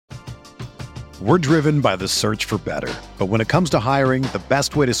We're driven by the search for better. But when it comes to hiring, the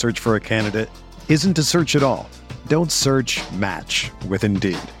best way to search for a candidate isn't to search at all. Don't search, match with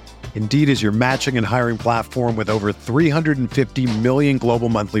Indeed. Indeed is your matching and hiring platform with over 350 million global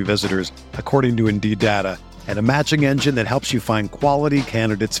monthly visitors, according to Indeed data, and a matching engine that helps you find quality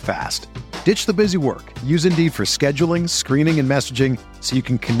candidates fast. Ditch the busy work. Use Indeed for scheduling, screening, and messaging so you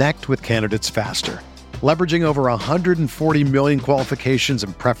can connect with candidates faster. Leveraging over 140 million qualifications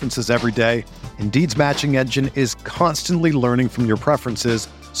and preferences every day, Indeed's matching engine is constantly learning from your preferences,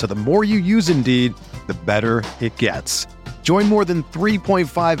 so the more you use Indeed, the better it gets. Join more than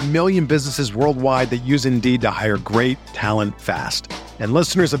 3.5 million businesses worldwide that use Indeed to hire great talent fast. And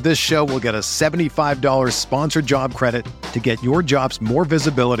listeners of this show will get a $75 sponsored job credit to get your jobs more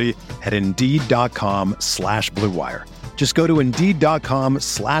visibility at Indeed.com/Blue Wire. Just go to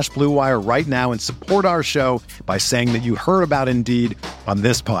Indeed.com/Blue Wire right now and support our show by saying that you heard about Indeed on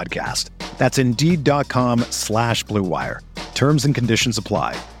this podcast. That's Indeed.com/Blue Wire. Terms and conditions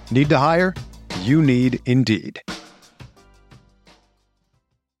apply. Need to hire? You need Indeed.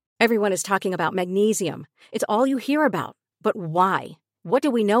 Everyone is talking about magnesium. It's all you hear about. But why? What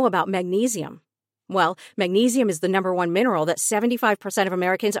do we know about magnesium? Well, magnesium is the number one mineral that 75% of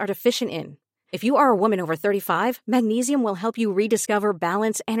Americans are deficient in. If you are a woman over 35, magnesium will help you rediscover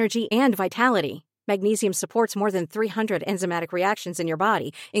balance, energy, and vitality. Magnesium supports more than 300 enzymatic reactions in your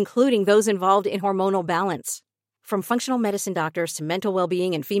body, including those involved in hormonal balance. From functional medicine doctors to mental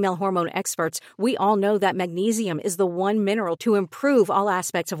well-being and female hormone experts, we all know that magnesium is the one mineral to improve all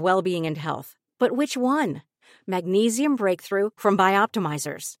aspects of well-being and health. But which one? Magnesium Breakthrough from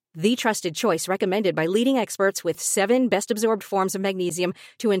Bioptimizers, the trusted choice recommended by leading experts with 7 best-absorbed forms of magnesium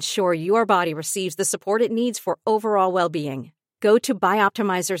to ensure your body receives the support it needs for overall well-being. Go to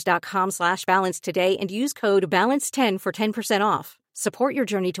bioptimizers.com/balance today and use code BALANCE10 for 10% off. Support your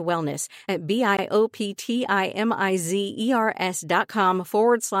journey to wellness at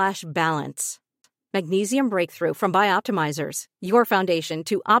bioptimizers.com/balance. Magnesium Breakthrough from Bioptimizers, your foundation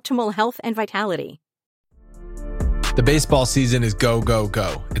to optimal health and vitality. The baseball season is go, go,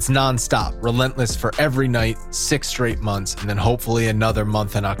 go. It's nonstop, relentless for every night, 6 straight months, and then hopefully another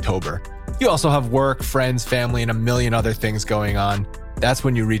month in October. You also have work, friends, family, and a million other things going on. That's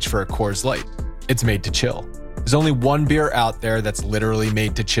when you reach for a Coors Light. It's made to chill. There's only one beer out there that's literally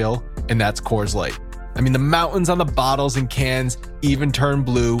made to chill, and that's Coors Light. I mean, the mountains on the bottles and cans even turn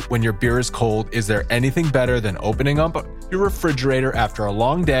blue when your beer is cold. Is there anything better than opening up your refrigerator after a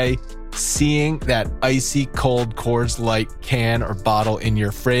long day, seeing that icy cold Coors Light can or bottle in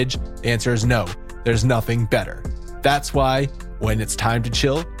your fridge? The answer is no. There's nothing better. That's why when it's time to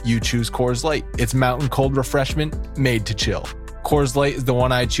chill, you choose Coors Light. It's mountain cold refreshment made to chill. Coors Light is the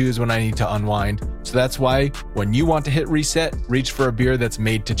one I choose when I need to unwind. So that's why when you want to hit reset, reach for a beer that's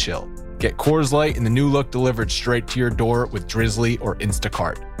made to chill. Get Coors Light in the new look delivered straight to your door with Drizzly or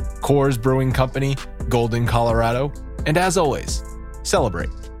Instacart. Coors Brewing Company, Golden, Colorado. And as always, celebrate.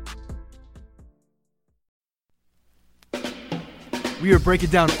 We are breaking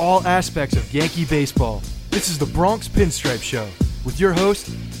down all aspects of Yankee baseball. This is the Bronx Pinstripe Show with your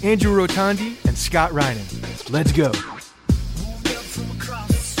hosts, Andrew Rotondi and Scott Reinen. Let's go.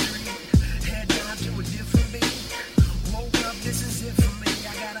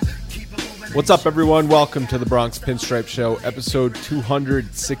 What's up, everyone? Welcome to the Bronx Pinstripe Show, episode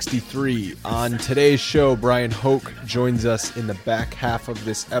 263. On today's show, Bryan Hoch joins us in the back half of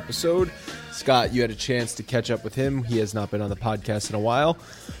this episode. Scott, you had a chance to catch up with him. He has not been on the podcast in a while.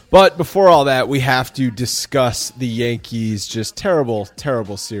 But before all that, we have to discuss the Yankees' just terrible,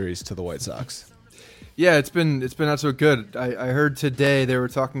 terrible series to the White Sox. Yeah, it's been not so good. I heard today they were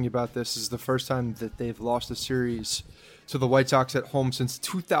talking about this is the first time that they've lost a series to the White Sox at home since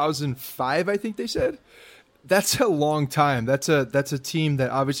 2005, I think they said. That's a long time. That's a team that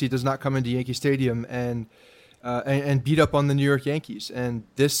obviously does not come into Yankee Stadium and beat up on the New York Yankees. And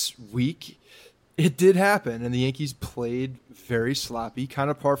this week, it did happen, and the Yankees played very sloppy, kind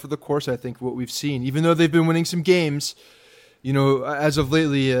of par for the course, I think, what we've seen. Even though they've been winning some games, you know, as of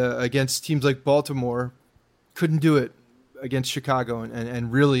lately against teams like Baltimore, couldn't do it against Chicago,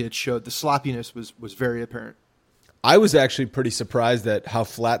 and really it showed. The sloppiness was very apparent. I was actually pretty surprised at how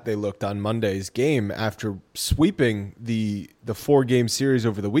flat they looked on Monday's game after sweeping the 4-game series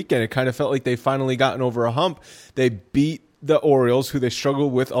over the weekend. It kind of felt like they finally gotten over a hump. They beat the Orioles, who they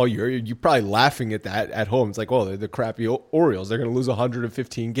struggled with all year. You're probably laughing at that at home. It's like, well, they're the crappy Orioles. They're going to lose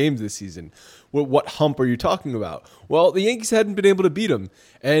 115 games this season. What hump are you talking about? Well, the Yankees hadn't been able to beat them,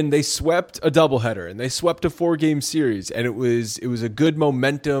 and they swept a doubleheader, and they swept a 4-game series, and it was a good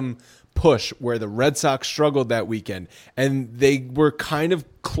momentum push where the Red Sox struggled that weekend, and they were kind of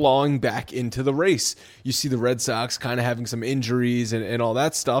clawing back into the race. You see the Red Sox kind of having some injuries and all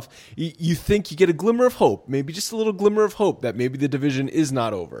that stuff. You think you get a glimmer of hope, maybe just a little glimmer of hope that maybe the division is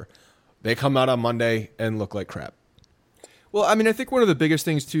not over. They come out on Monday and look like crap. Well, I mean, I think one of the biggest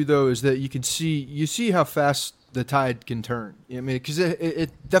things too, though, is that you see how fast the tide can turn. I mean, because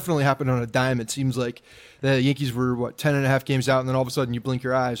it definitely happened on a dime. It seems like the Yankees were 10 and a half games out, and then all of a sudden you blink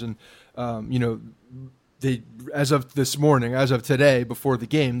your eyes, and they, as of this morning, as of today, before the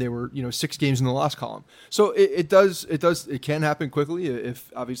game, they were 6 games in the loss column. So it can happen quickly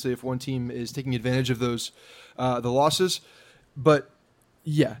if one team is taking advantage of those the losses, but.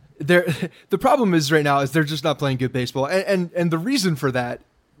 Yeah, the problem is right now is they're just not playing good baseball, and the reason for that,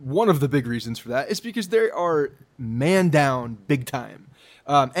 one of the big reasons for that, is because they are man down big time,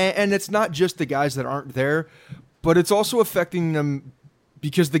 and it's not just the guys that aren't there, but it's also affecting them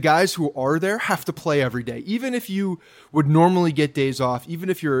because the guys who are there have to play every day. Even if you would normally get days off, even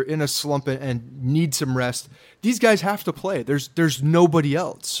if you're in a slump and need some rest, these guys have to play. There's nobody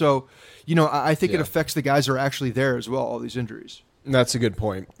else, so I think it affects the guys who are actually there as well. All these injuries. That's a good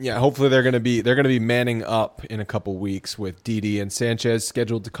point. Yeah, hopefully they're going to be manning up in a couple weeks with Didi and Sanchez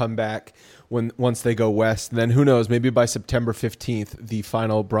scheduled to come back once they go west. And then who knows, maybe by September 15th, the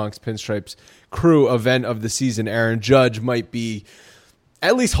final Bronx Pinstripes crew event of the season, Aaron Judge might be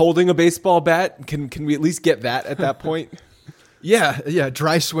at least holding a baseball bat. Can we at least get that at that point? Yeah,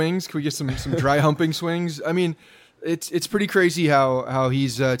 dry swings. Can we get some dry humping swings? I mean, It's pretty crazy how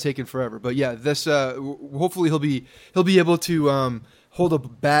he's taken forever, but yeah, this hopefully he'll be able to hold a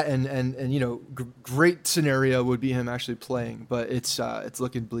bat and great scenario would be him actually playing, but it's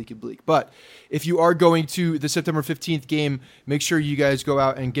looking bleak and bleak. But if you are going to the September 15th game, make sure you guys go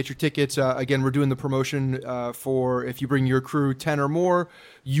out and get your tickets. Again, we're doing the promotion for if you bring your crew 10 or more,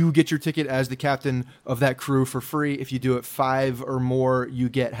 you get your ticket as the captain of that crew for free. If you do it 5 or more, you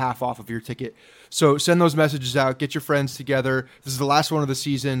get half off of your ticket. So send those messages out. Get your friends together. This is the last one of the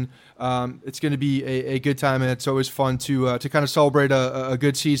season. It's going to be a good time, and it's always fun to kind of celebrate a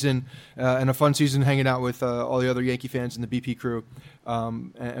good season and a fun season hanging out with all the other Yankee fans and the BP crew.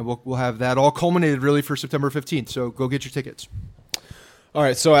 And we'll have that all culminated really for September 15th. So go get your tickets. All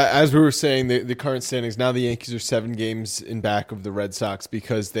right, so as we were saying, the current standings, now the Yankees are 7 games in back of the Red Sox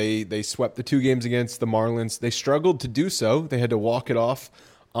because they swept the 2 games against the Marlins. They struggled to do so. They had to walk it off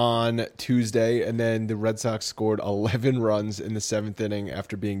on Tuesday, and then the Red Sox scored 11 runs in the 7th inning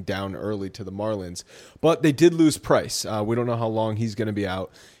after being down early to the Marlins. But they did lose Price. We don't know how long he's going to be out.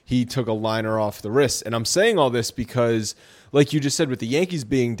 He took a liner off the wrist. And I'm saying all this because, like you just said, with the Yankees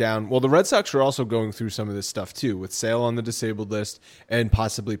being down, well, the Red Sox are also going through some of this stuff too, with Sale on the disabled list and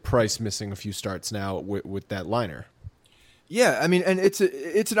possibly Price missing a few starts now with that liner. Yeah, I mean, and it's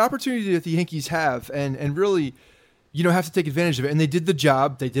an opportunity that the Yankees have, and really, have to take advantage of it. And they did the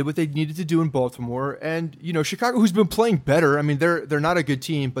job. They did what they needed to do in Baltimore. And, Chicago, who's been playing better. I mean, they're not a good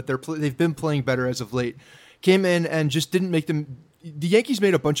team, but they've been playing better as of late. Came in and just didn't make them. The Yankees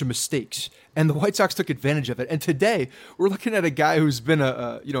made a bunch of mistakes, and the White Sox took advantage of it. And today, we're looking at a guy who's been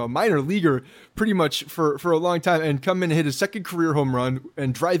a minor leaguer pretty much for a long time, and come in and hit his second career home run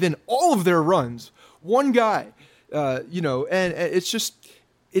and drive in all of their runs. One guy, and it's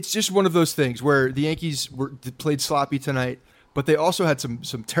just one of those things where the Yankees played sloppy tonight, but they also had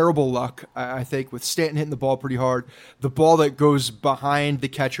some terrible luck, I think, with Stanton hitting the ball pretty hard. The ball that goes behind the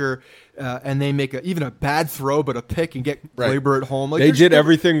catcher, and they make even a bad throw, but a pick and get Glaber at home. Like, they did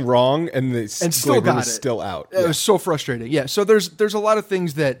everything wrong, and still got it. Still out. It was so frustrating. Yeah, so there's a lot of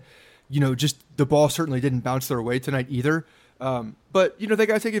things that, just the ball certainly didn't bounce their way tonight either. But, they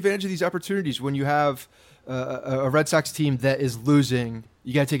got to take advantage of these opportunities. When you have a Red Sox team that is losing,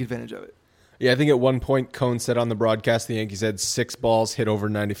 you got to take advantage of it. Yeah, I think at one point Cone said on the broadcast the Yankees had 6 balls hit over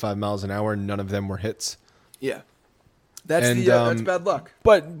 95 miles an hour, and none of them were hits. Yeah, that's bad luck.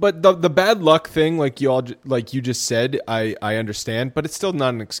 But the bad luck thing, like you just said, I understand, but it's still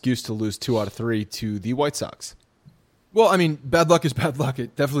not an excuse to lose 2 out of 3 to the White Sox. Well, I mean, bad luck is bad luck.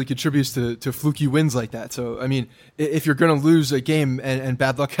 It definitely contributes to fluky wins like that. So, I mean, if you're going to lose a game and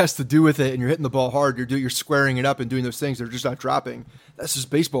bad luck has to do with it, and you're hitting the ball hard, you're squaring it up and doing those things, they're just not dropping. That's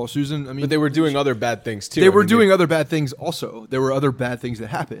just baseball, Susan. I mean, but they were doing other bad things too. They were doing other bad things also. There were other bad things that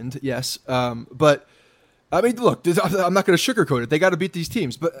happened, yes. But I mean, look, I'm not going to sugarcoat it. They got to beat these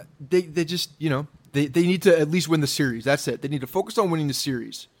teams, but they just they need to at least win the series. That's it. They need to focus on winning the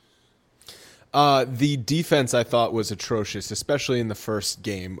series. The defense, I thought, was atrocious, especially in the first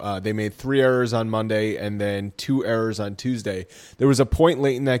game. They made 3 errors on Monday and then 2 errors on Tuesday. There was a point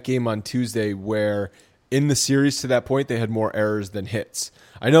late in that game on Tuesday where in the series to that point, they had more errors than hits.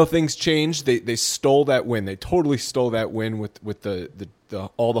 I know things changed. They stole that win. They totally stole that win with the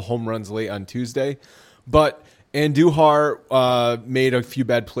all the home runs late on Tuesday. But Andujar made a few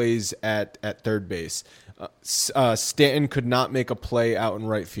bad plays at third base. Stanton could not make a play out in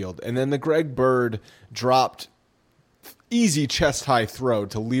right field. And then the Greg Bird dropped easy chest-high throw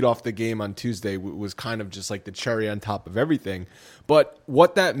to lead off the game on Tuesday was kind of just like the cherry on top of everything. But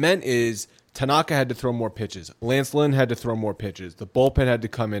what that meant is Tanaka had to throw more pitches. Lance Lynn had to throw more pitches. The bullpen had to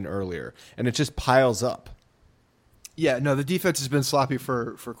come in earlier. And it just piles up. Yeah, no, the defense has been sloppy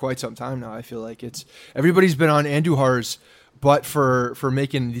for quite some time now. I feel like everybody's been on Andujar's butt for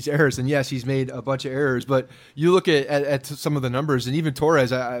making these errors. And yes, he's made a bunch of errors. But you look at some of the numbers, and even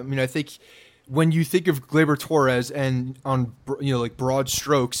Torres, I mean, I think when you think of Gleyber Torres and on, like broad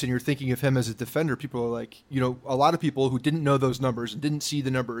strokes, and you're thinking of him as a defender, people are like, a lot of people who didn't know those numbers and didn't see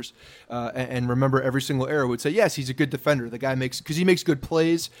the numbers and remember every single error would say, yes, he's a good defender. The guy because he makes good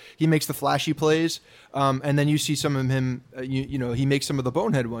plays. He makes the flashy plays. And then you see some of him, he makes some of the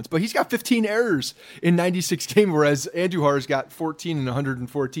bonehead ones, but he's got 15 errors in 96 games, whereas Andujar's got 14 and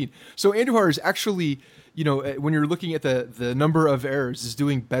 114. So Andujar is actually, when you're looking at the number of errors, is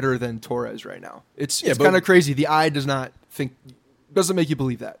doing better than Torres right now. It's kind of crazy. The eye doesn't make you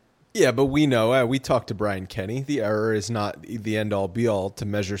believe that. Yeah, but we know, we talked to Brian Kenny, the error is not the end all be all to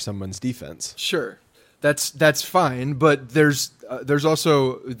measure someone's defense. Sure. That's fine, but there's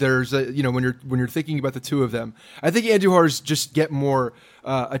also when you're thinking about the two of them, I think Andujar's just get more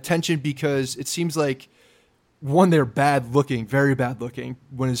attention because it seems like, one, they're bad looking, very bad looking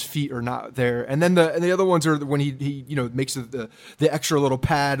when his feet are not there, and then the other ones are when he makes the extra little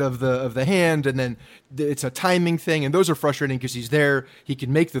pad of the hand, and then it's a timing thing, and those are frustrating because he's there, he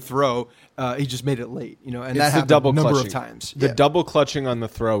can make the throw, he just made it late, and it's that happened a number of times. The double clutching on the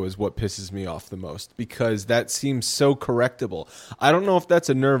throw is what pisses me off the most because that seems so correctable. I don't know if that's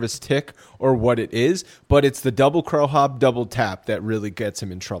a nervous tick or what it is, but it's the double crow hop, double tap that really gets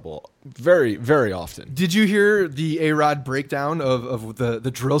him in trouble very, very often. Did you hear the A-Rod breakdown of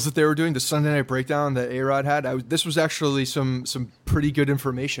the drills that they were doing, the Sunday night breakdown that A-Rod had? This was actually some pretty good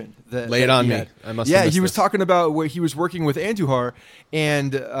information. Lay it on me. I must. Yeah, he was talking about where he was working with Andujar,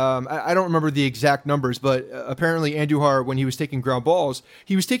 and I don't remember the exact numbers, but apparently Andujar, when he was taking ground balls,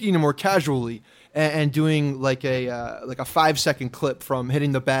 he was taking them more casually and doing like a 5-second clip from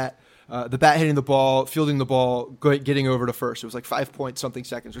hitting the bat hitting the ball, fielding the ball, getting over to first. It was like 5 point something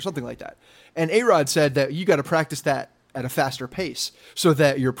seconds or something like that. And A-Rod said that you got to practice that at a faster pace so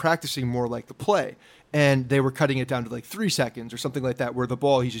that you're practicing more like the play. And they were cutting it down to like 3 seconds or something like that, where the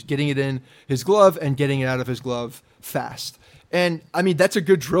ball, he's just getting it in his glove and getting it out of his glove fast. And I mean, that's a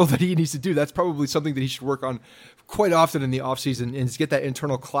good drill that he needs to do. That's probably something that he should work on quite often in the offseason, and get that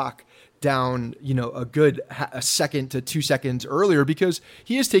internal clock down, a second to 2 seconds earlier, because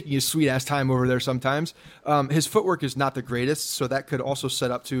he is taking his sweet ass time over there sometimes. His footwork is not the greatest, so that could also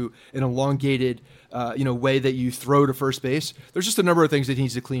set up to an elongated, way that you throw to first base. There's just a number of things that he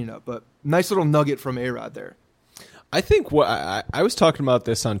needs to clean up, but nice little nugget from A-Rod there. I think what I was talking about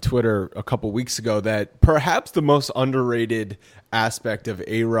this on Twitter a couple weeks ago, that perhaps the most underrated aspect of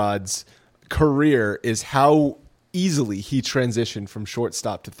A-Rod's career is how easily he transitioned from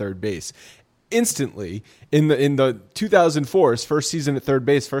shortstop to third base. Instantly, in the 2004, his first season at third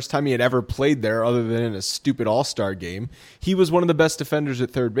base, first time he had ever played there other than in a stupid all-star game, he was one of the best defenders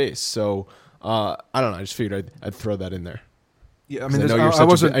at third base. So, I don't know, I just figured I'd throw that in there. Yeah, I mean, I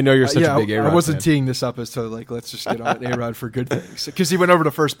know you're such a big A-Rod I wasn't fan. Teeing this up as to like, let's just get on A-Rod for good things, because he went over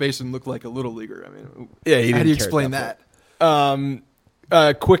to first base and looked like a little leaguer. I mean, yeah, how do you explain that?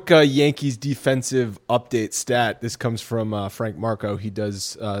 Quick Yankees defensive update stat. This comes from Frank Marco. He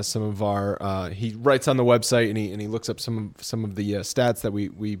does some of our. He writes on the website and he looks up some of the stats that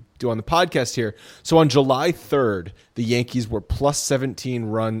we do on the podcast here. So on July 3rd, the Yankees were plus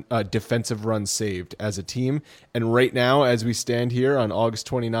 17 defensive runs saved as a team, and right now, as we stand here on August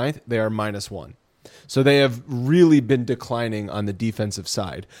 29th, they are -1. So they have really been declining on the defensive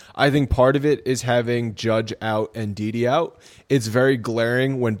side. I think part of it is having Judge out and Didi out. It's very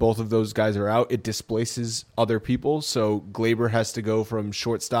glaring when both of those guys are out. It displaces other people. So Gleyber has to go from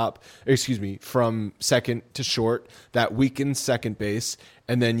from second to short. That weakens second base.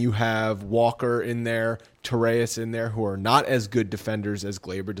 And then you have Walker in there, Torres in there, who are not as good defenders as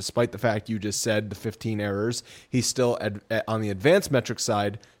Gleyber, despite the fact you just said the 15 errors. He's still, on the advanced metric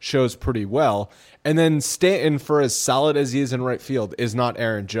side, shows pretty well. And then Stanton, for as solid as he is in right field, is not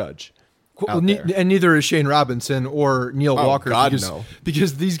Aaron Judge. out there. And neither is Shane Robinson or Neil Walker. God,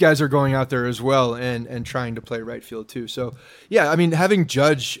 because these guys are going out there as well and trying to play right field too. So yeah, I mean, having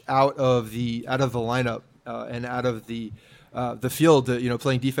Judge out of the lineup and out of the field,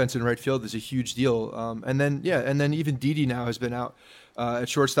 playing defense in right field is a huge deal. And then even Didi now has been out at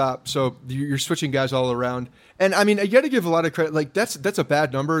shortstop. So you're switching guys all around. And I mean, you got to give a lot of credit. Like that's a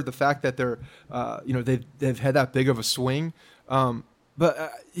bad number. The fact that they're, they've had that big of a swing.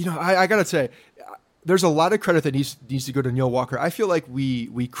 But I got to say, there's a lot of credit that needs to go to Neil Walker. I feel like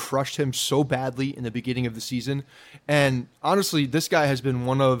we crushed him so badly in the beginning of the season. And honestly, this guy has been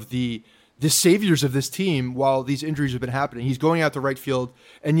one of the saviors of this team while these injuries have been happening. He's going out to right field,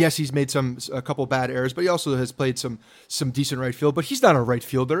 and yes, he's made a couple bad errors, but he also has played some decent right field. But he's not a right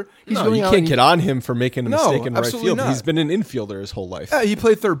fielder. You can't get on him for making a mistake in right field. Not. He's been an infielder his whole life. Yeah, he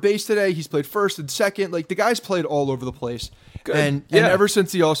played third base today. He's played first and second. Like the guy's played all over the place. Good. And ever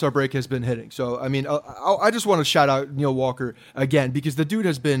since the All-Star break has been hitting. So, I mean, I just want to shout out Neil Walker again because the dude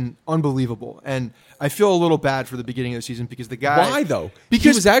has been unbelievable. And I feel a little bad for the beginning of the season because the guy... Why, though? Because he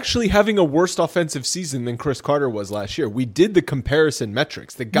was actually having a worse offensive season than Chris Carter was last year. We did the comparison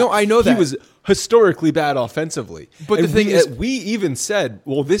metrics. The guy, no, I know that. He was historically bad offensively. But the thing is... We even said,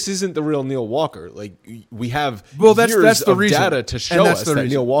 well, this isn't the real Neil Walker. Like, we have that's the reason. Data to show us that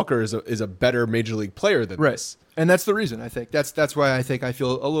Neil Walker is a better Major League player than this. And that's the reason, I think. That's why I think I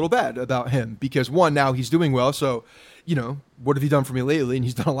feel a little bad about him. Because, one, now he's doing well. So, what have you done for me lately? And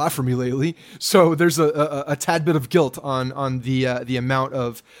he's done a lot for me lately. So there's a tad bit of guilt on the amount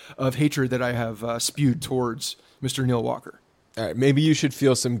of hatred that I have spewed towards Mr. Neil Walker. All right, maybe you should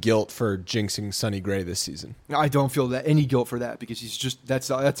feel some guilt for jinxing Sonny Gray this season. I don't feel any guilt for that because he's just that's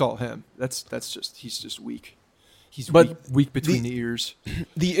all him. He's just weak. He's weak between the ears.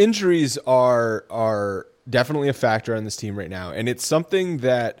 The injuries are definitely a factor on this team right now. And it's something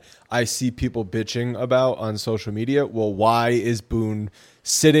that I see people bitching about on social media. Well, why is Boone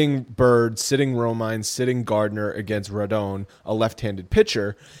sitting Bird, sitting Romine, sitting Gardner against Rodon, a left-handed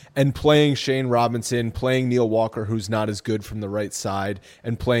pitcher, and playing Shane Robinson, playing Neil Walker, who's not as good from the right side,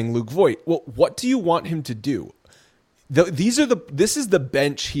 and playing Luke Voit? Well, what do you want him to do? This is the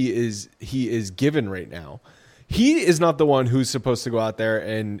bench he is given right now. He is not the one who's supposed to go out there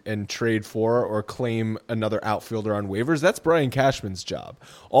and trade for or claim another outfielder on waivers. That's Brian Cashman's job.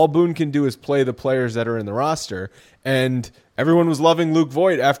 All Boone can do is play the players that are in the roster. And everyone was loving Luke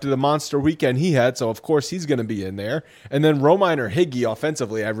Voit after the monster weekend he had, so of course he's going to be in there. And then Romine or Higgy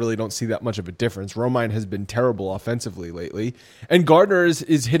offensively, I really don't see that much of a difference. Romine has been terrible offensively lately. And Gardner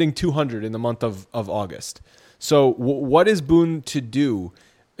is hitting 200 in the month of August. So what is Boone to do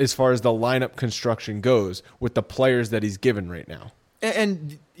as far as the lineup construction goes with the players that he's given right now?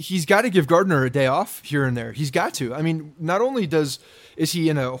 And he's got to give Gardner a day off here and there. He's got to. I mean, not only is he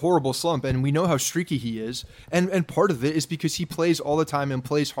in a horrible slump, and we know how streaky he is, and part of it is because he plays all the time and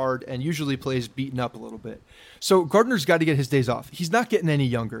plays hard and usually plays beaten up a little bit. So Gardner's got to get his days off. He's not getting any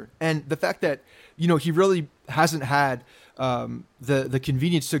younger. And the fact that, he really hasn't had the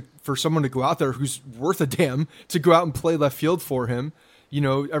convenience for someone to go out there who's worth a damn to go out and play left field for him.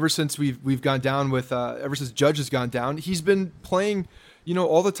 Ever since we've gone down with ever since Judge has gone down, he's been playing,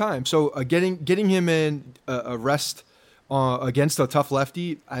 all the time. So getting him in a rest against a tough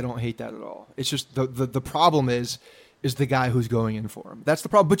lefty, I don't hate that at all. It's just the problem is the guy who's going in for him. That's the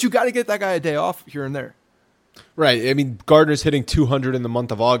problem. But you got to get that guy a day off here and there. Right. I mean, Gardner's hitting 200 in the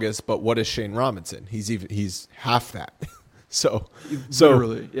month of August, but what is Shane Robinson? He's half that. So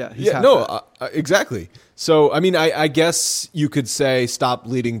literally, yeah, exactly. So, I mean, I guess you could say stop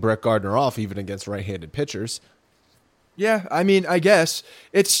leading Brett Gardner off even against right-handed pitchers. Yeah, I mean, I guess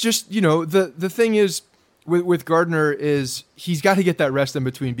it's just, the thing is with Gardner is he's got to get that rest in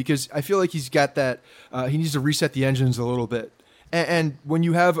between because I feel like he's got that, he needs to reset the engines a little bit. And when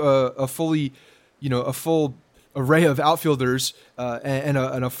you have a full array of outfielders and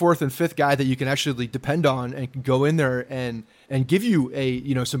a fourth and fifth guy that you can actually depend on and can go in there and give you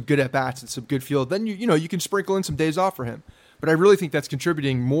some good at bats and some good field, then you can sprinkle in some days off for him. But I really think that's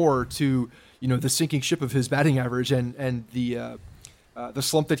contributing more to the sinking ship of his batting average and the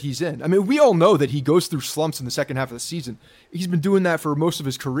slump that he's in. I mean, we all know that he goes through slumps in the second half of the season. He's been doing that for most of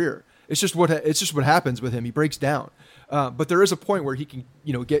his career. It's just what happens with him. He breaks down. But there is a point where he can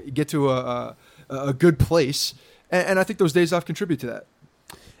get to a good place, and I think those days off contribute to that.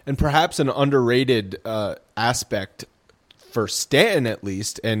 And perhaps an underrated aspect for Stanton, at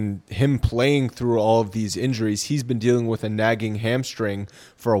least, and him playing through all of these injuries, he's been dealing with a nagging hamstring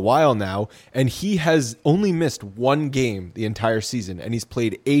for a while now, and he has only missed one game the entire season, and he's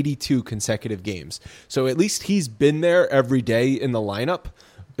played 82 consecutive games. So at least he's been there every day in the lineup.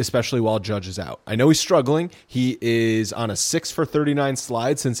 especially while Judge is out. I know he's struggling. He is on a 6-for-39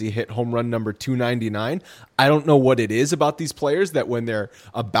 slide since he hit home run number 299. I don't know what it is about these players that when they're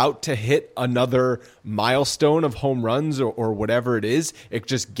about to hit another milestone of home runs or whatever it is, it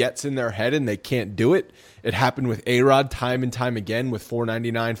just gets in their head and they can't do it. It happened with A-Rod time and time again with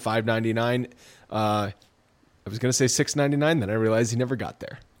 499, 599. I was going to say 699, then I realized he never got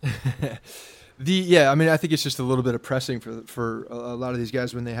there. I think it's just a little bit of pressing for a lot of these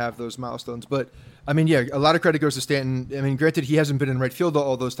guys when they have those milestones. But, a lot of credit goes to Stanton. Granted, he hasn't been in right field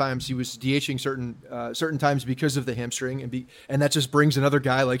all those times. He was DHing certain times because of the hamstring, and that just brings another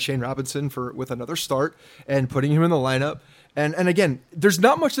guy like Shane Robinson with another start and putting him in the lineup. And again, there's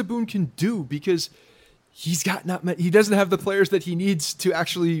not much that Boone can do because he doesn't have the players that he needs to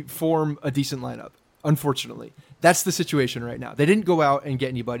actually form a decent lineup. Unfortunately, that's the situation right now. They didn't go out and get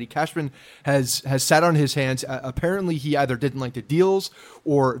anybody. Cashman has sat on his hands. Apparently, he either didn't like the deals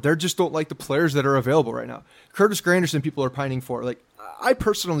or they just don't like the players that are available right now. Curtis Granderson, people are pining for. I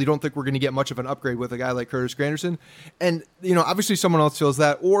personally don't think we're going to get much of an upgrade with a guy like Curtis Granderson. And, obviously someone else feels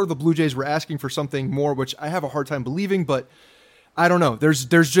that, or the Blue Jays were asking for something more, which I have a hard time believing, but I don't know. There's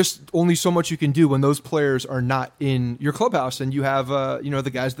just only so much you can do when those players are not in your clubhouse and you have,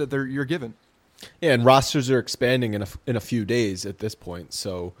 the guys that you're given. Yeah, and rosters are expanding in a few days at this point.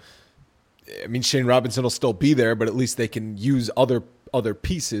 So, Shane Robinson will still be there, but at least they can use other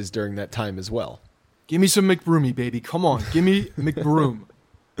pieces during that time as well. Give me some McBroomy, baby. Come on, give me McBroom.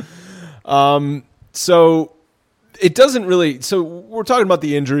 So it doesn't really. So we're talking about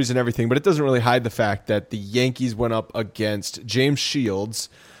the injuries and everything, but it doesn't really hide the fact that the Yankees went up against James Shields.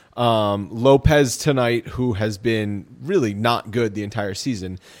 Lopez tonight, who has been really not good the entire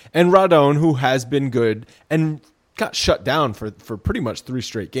season, and Rodon, who has been good and got shut down for pretty much 3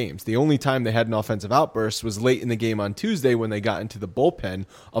 straight games. The only time they had an offensive outburst was late in the game on Tuesday when they got into the bullpen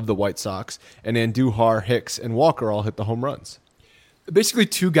of the White Sox, and Andujar, Hicks, and Walker all hit the home runs. Basically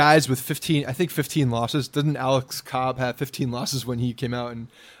 2 guys with 15 losses. Didn't Alex Cobb have 15 losses when he came out and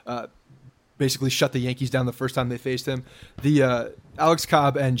basically shut the Yankees down the first time they faced him? The Alex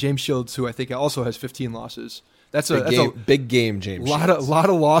Cobb and James Shields, who I think also has 15 losses. That's a big game, James. Lot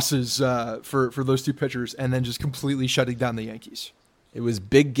of losses for those 2 pitchers, and then just completely shutting down the Yankees. It was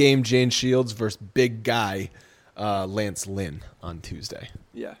big game James Shields versus big guy Lance Lynn on Tuesday.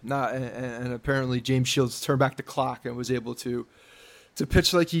 Yeah, and apparently James Shields turned back the clock and was able to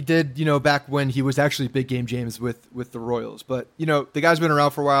pitch like he did, back when he was actually big game James with the Royals. But, the guy's been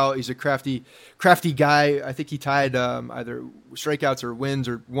around for a while. He's a crafty guy. I think he tied either strikeouts or wins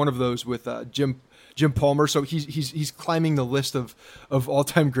or one of those with Jim Palmer. So he's climbing the list of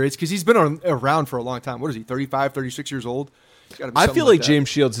all-time greats because he's been around for a long time. What is he, 35, 36 years old? I feel like James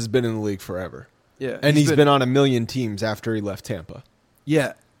Shields has been in the league forever. Yeah. And he's been on a million teams after he left Tampa.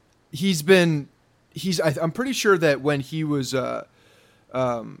 Yeah. I'm pretty sure that when he was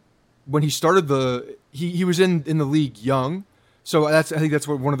when he started he was in the league young. So I think that's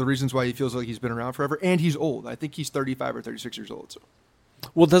one of the reasons why he feels like he's been around forever. And he's old. I think he's 35 or 36 years old. So.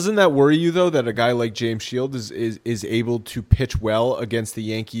 Well, doesn't that worry you, though, that a guy like James Shields is able to pitch well against the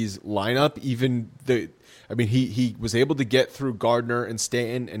Yankees lineup? He was able to get through Gardner and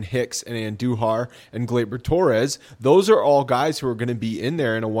Stanton and Hicks and Andujar and Gleyber Torres. Those are all guys who are going to be in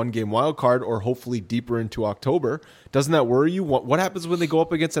there in a 1-game wild card or hopefully deeper into October. Doesn't that worry you? What happens when they go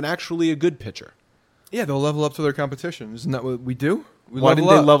up against a good pitcher? Yeah, they'll level up to their competition. Isn't that what we do? Why didn't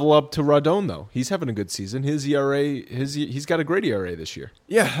they level up to Rodon, though? He's having a good season. His ERA, he's got a great ERA this year.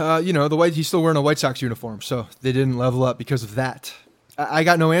 Yeah, he's still wearing a White Sox uniform, so they didn't level up because of that. I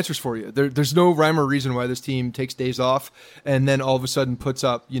got no answers for you. There's no rhyme or reason why this team takes days off and then all of a sudden puts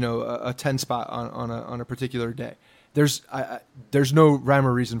up, a 10 spot on a particular day. There's no rhyme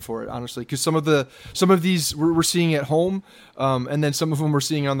or reason for it, honestly, because some of these we're seeing at home, and then some of them we're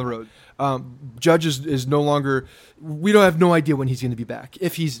seeing on the road. Judge is no longer. We don't have no idea when he's going to be back,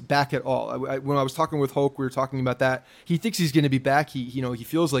 if he's back at all. When I was talking with Hoch, we were talking about that. He thinks he's going to be back. He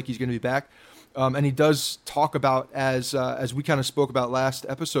feels like he's going to be back. And he does talk about, as we kind of spoke about last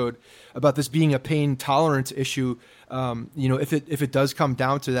episode, about this being a pain tolerance issue. If it does come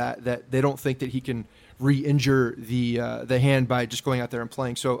down to that they don't think that he can re-injure the hand by just going out there and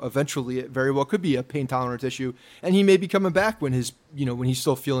playing. So eventually, it very well could be a pain tolerance issue, and he may be coming back when he's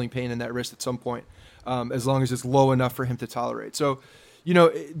still feeling pain in that wrist at some point, as long as it's low enough for him to tolerate. So,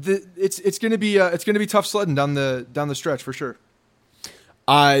 it's going to be tough sledding down the stretch for sure.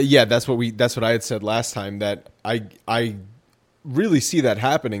 That's what I had said last time, that I really see that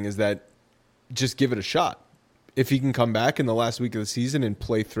happening, is that just give it a shot. if he can come back in the last week of the season and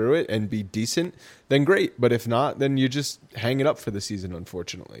play through it and be decent, then great. But if not, then you just hang it up for the season,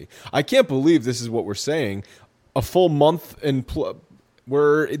 unfortunately. I can't believe this is what we're saying. A full month and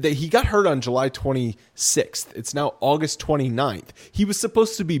he got hurt on July 26th. It's now August 29th. He was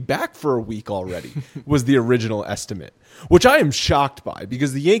supposed to be back for a week already, was the original estimate, which I am shocked by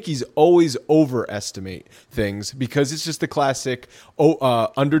because the Yankees always overestimate things because it's just the classic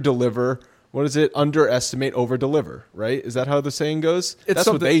under-deliver. What is it? Underestimate, over-deliver, right? Is that how the saying goes? That's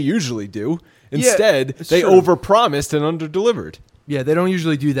what they usually do. Instead, they overpromised and under-delivered. Yeah, they don't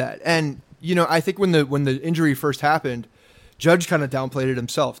usually do that. And, I think when the injury first happened, Judge kind of downplayed it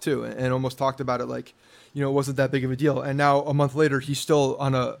himself too, and almost talked about it like, it wasn't that big of a deal. And now a month later, he's still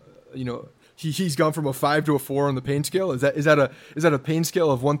on a, he's gone from a 5 to a 4 on the pain scale. Is that a pain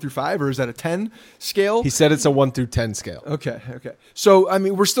scale of 1 through 5, or is that a 10 scale? He said it's a 1 through 10 scale. Okay. So I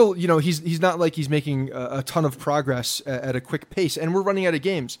mean, we're still, he's not like he's making a ton of progress at a quick pace, and we're running out of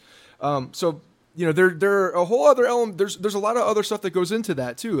games. So. There are a whole other element. There's a lot of other stuff that goes into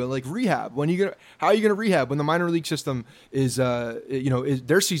that too, like rehab. How are you gonna rehab when the minor league system is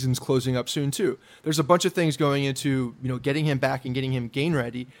their season's closing up soon too? There's a bunch of things going into getting him back and getting him game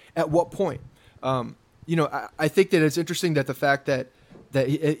ready. At what point? I think that it's interesting that the fact that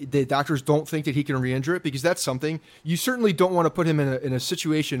the doctors don't think that he can re-injure it, because that's something you certainly don't want to put him in a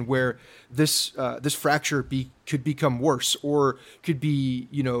situation where this fracture could become worse, or could be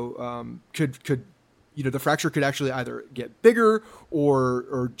the fracture could actually either get bigger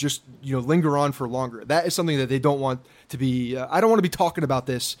or just linger on for longer. That is something that they don't want to be. I don't want to be talking about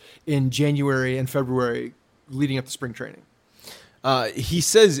this in January and February leading up to spring training. He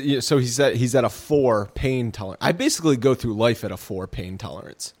says, so he's at a 4 pain tolerance. I basically go through life at a 4 pain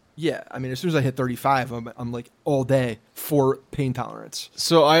tolerance. Yeah. I mean, as soon as I hit 35, I'm like all day 4 pain tolerance.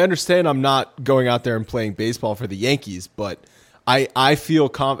 So I understand I'm not going out there and playing baseball for the Yankees, but I feel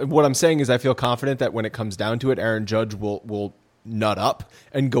what I'm saying is I feel confident that when it comes down to it, Aaron Judge will nut up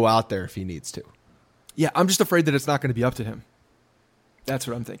and go out there if he needs to. Yeah. I'm just afraid that it's not going to be up to him. That's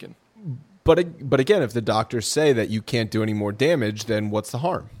what I'm thinking. But again, if the doctors say that you can't do any more damage, then what's the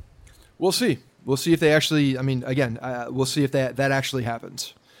harm? We'll see. We'll see if they actually. I mean, again, we'll see if that actually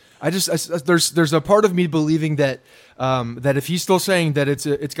happens. There's a part of me believing that that if he's still saying that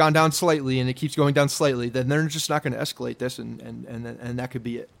it's gone down slightly and it keeps going down slightly, then they're just not going to escalate this, and that could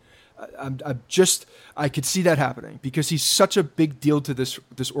be it. I could see that happening because he's such a big deal to this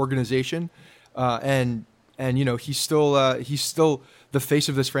organization, and he's still the face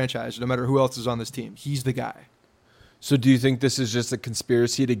of this franchise. No matter who else is on this team, he's the guy. So do you think this is just a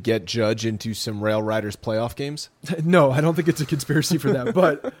conspiracy to get Judge into some Rail Riders playoff games? No, I don't think it's a conspiracy for that,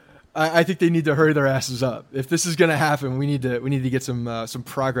 but I think they need to hurry their asses up. If this is going to happen, we need to get some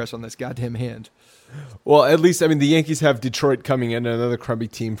progress on this goddamn hand. Well, at least, I mean, the Yankees have Detroit coming in, another crummy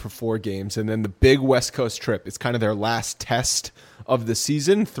team for 4 games, and then the big West Coast trip. It's kind of their last test of the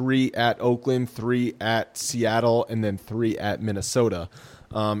season. 3 at Oakland, 3 at Seattle, and then 3 at Minnesota.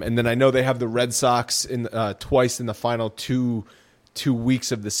 And then I know they have the Red Sox twice in the final two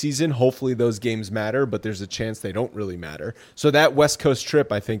weeks of the season. Hopefully those games matter, but there's a chance they don't really matter. So that West Coast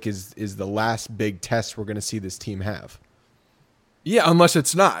trip, I think, is the last big test we're going to see this team have. Yeah, unless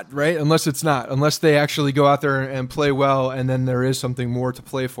it's not, right? Unless they actually go out there and play well, and then there is something more to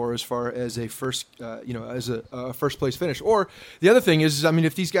play for as far as a first, as a first place finish. Or the other thing is, I mean,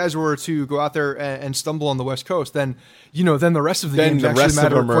 if these guys were to go out there and stumble on the West Coast, then then the rest of the games actually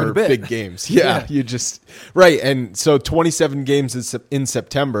matter quite a bit. Big games, yeah. You just right, and so 27 games in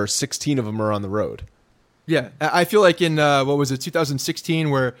September, 16 of them are on the road. Yeah, I feel like in 2016,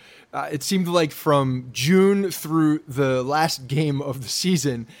 where it seemed like from June through the last game of the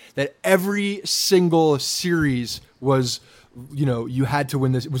season that every single series was, you had to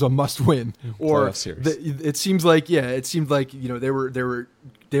win this. It was a must-win. Or it seemed like they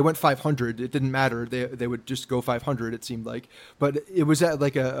went 500. It didn't matter. They would just go 500. It seemed like, but it was at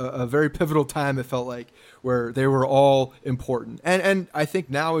like a very pivotal time. It felt like where they were all important, and I think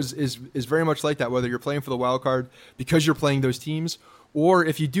now is very much like that. Whether you're playing for the wild card because you're playing those teams, or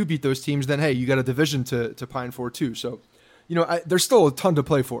if you do beat those teams, then hey, you got a division to pine for too. So, there's still a ton to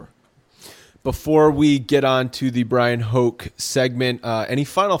play for. Before we get on to the Bryan Hoch segment, any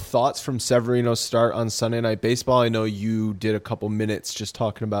final thoughts from Severino's start on Sunday Night Baseball? I know you did a couple minutes just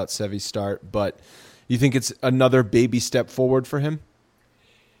talking about Sevy's start, but you think it's another baby step forward for him?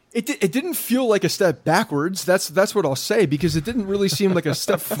 It didn't feel like a step backwards. That's what I'll say, because it didn't really seem like a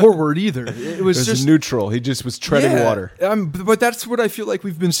step forward either. It was just neutral. He just was treading water. But that's what I feel like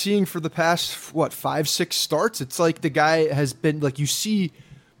we've been seeing for the past 5-6 starts. It's like the guy has been like, you see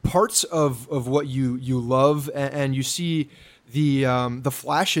parts of what you love, and you see the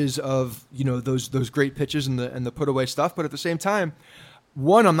flashes of those great pitches and the put away stuff, but at the same time,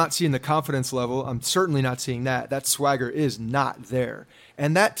 one, I'm not seeing the confidence level. I'm certainly not seeing that. That swagger is not there.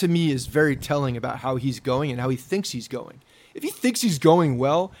 And that to me is very telling about how he's going and how he thinks he's going. If he thinks he's going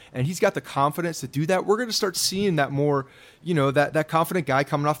well and he's got the confidence to do that, we're going to start seeing that more, that confident guy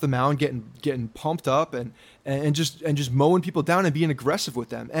coming off the mound, getting pumped up and just mowing people down and being aggressive with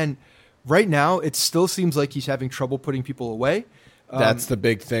them. And right now it still seems like he's having trouble putting people away. That's the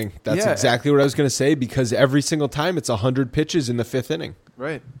big thing. That's exactly what I was going to say, because every single time it's 100 pitches in the 5th inning.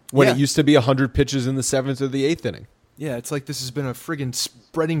 Right. When it used to be 100 pitches in the 7th or the 8th inning. Yeah, it's like this has been a friggin'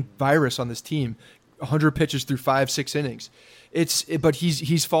 spreading virus on this team. 100 pitches through 5-6 innings. But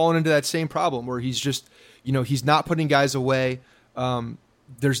he's fallen into that same problem where he's just, he's not putting guys away.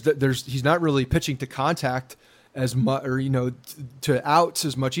 He's not really pitching to contact as much, or to outs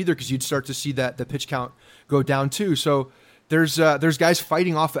as much either, because you'd start to see that the pitch count go down too. So there's guys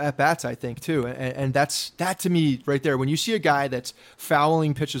fighting off at bats, I think, too, and that to me right there. When you see a guy that's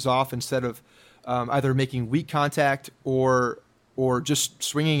fouling pitches off instead of either making weak contact or just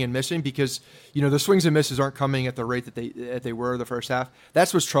swinging and missing, because the swings and misses aren't coming at the rate that they were the first half.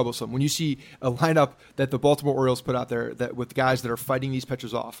 That's what's troublesome. When you see a lineup that the Baltimore Orioles put out there that with guys that are fighting these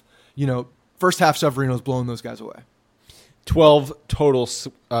pitchers off, first half Severino's blowing those guys away. 12 total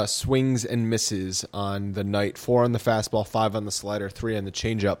swings and misses on the night, 4 on the fastball, 5 on the slider, 3 on the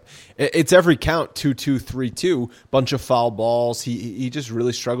changeup. It's every count, 2-2, 3-2, bunch of foul balls. He just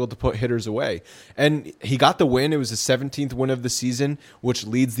really struggled to put hitters away. And he got the win. It was his 17th win of the season, which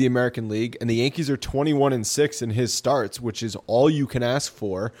leads the American League. And the Yankees are 21-6 in his starts, which is all you can ask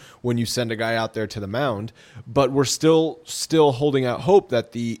for when you send a guy out there to the mound. But we're still holding out hope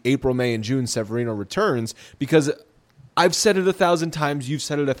that the April, May, and June Severino returns, because I've said it 1,000 times. You've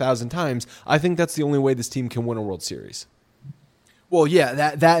said it 1,000 times. I think that's the only way this team can win a World Series. Well,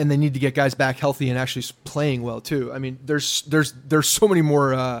 yeah, that, and they need to get guys back healthy and actually playing well too. I mean, there's so many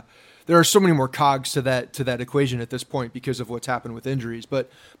more there are so many more cogs to that equation at this point because of what's happened with injuries. But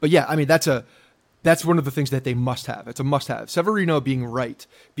yeah, I mean that's one of the things that they must have. It's a must have. Severino being right,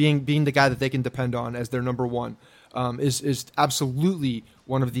 being the guy that they can depend on as their number one. Is absolutely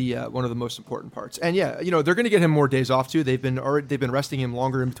one of the most important parts. And yeah, they're going to get him more days off too. They've been resting him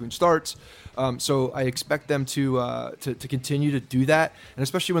longer in between starts. So I expect them to continue to do that. And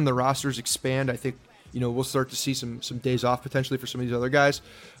especially when the rosters expand, I think we'll start to see some days off potentially for some of these other guys,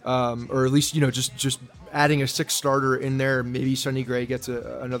 or at least just adding a 6th starter in there. Maybe Sonny Gray gets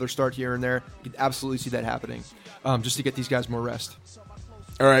another start here and there. You can absolutely see that happening, just to get these guys more rest.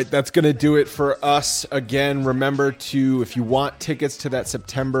 All right, that's going to do it for us. Again, remember to, if you want tickets to that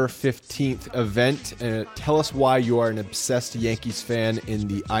September 15th event, tell us why you are an obsessed Yankees fan in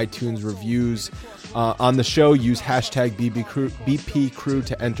the iTunes reviews. On the show, use hashtag BP Crew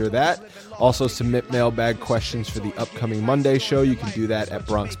to enter that. Also, submit mailbag questions for the upcoming Monday show. You can do that at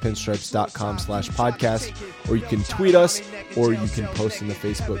bronxpinstripes.com/podcast, or you can tweet us, or you can post in the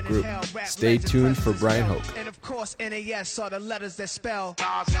Facebook group. Stay tuned for Bryan Hoch. And of course, NAS are the letters that spell.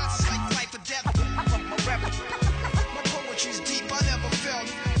 My poetry's deep, I never felt.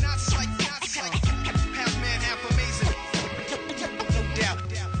 Not like half man, half amazing. No doubt.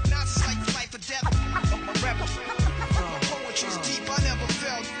 Not like life or death. I'm a rebel. My poetry's deep, I never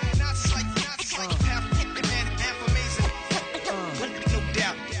felt. Not like half man, half amazing. No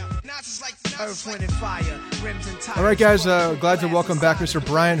doubt. Earth, wind, and fire. Rims and tires. All right, guys. Glad to welcome back Mr.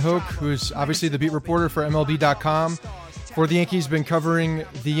 Bryan Hoch, who's obviously the beat reporter for MLB.com. For the Yankees, been covering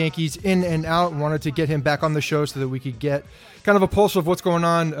the Yankees in and out. Wanted to get him back on the show so that we could get kind of a pulse of what's going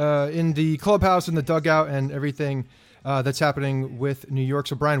on in the clubhouse, in the dugout, and everything that's happening with New York.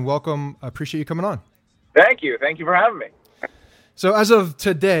 So, Bryan, welcome. I appreciate you coming on. Thank you. Thank you for having me. So, as of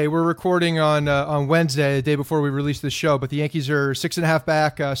today, we're recording on Wednesday, the day before we release the show. But the Yankees are 6.5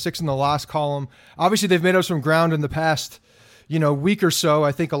 back, 6 in the loss column. Obviously, they've made up some ground in the past, week or so.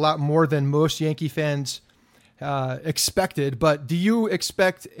 I think a lot more than most Yankee fans expected. But do you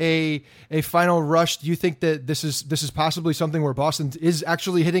expect a final rush? Do you think that this is possibly something where Boston is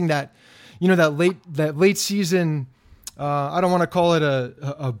actually hitting that that late season? I don't want to call it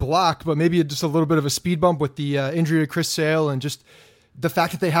a block, but maybe just a little bit of a speed bump with the injury to Chris Sale and just the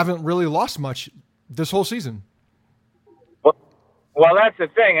fact that they haven't really lost much this whole season. Well, that's the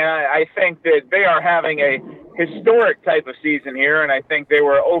thing, and I think that they are having a historic type of season here, and I think they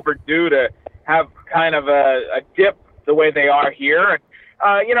were overdue to have kind of a dip the way they are here.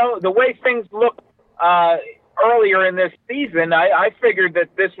 The way things look earlier in this season, I figured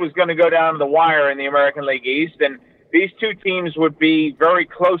that this was going to go down to the wire in the American League East, and these two teams would be very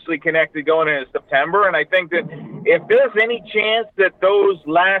closely connected going into September. And I think that if there's any chance that those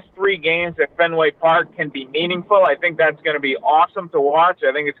last three games at Fenway Park can be meaningful, I think that's going to be awesome to watch.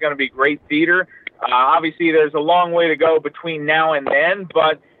 I think it's going to be great theater. Obviously, there's a long way to go between now and then,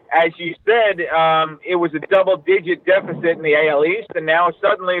 but as you said, it was a double-digit deficit in the AL East, and now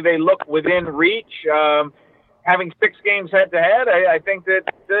suddenly they look within reach. Having 6 games head-to-head, I think that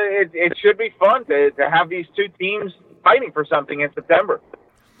it should be fun to have these two teams fighting for something in September.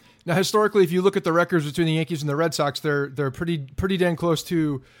 Now, historically, if you look at the records between the Yankees and the Red Sox, they're pretty dang close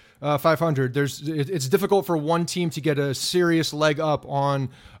to 500. It's difficult for one team to get a serious leg up on,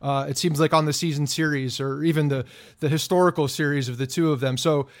 it seems like, on the season series or even the historical series of the two of them.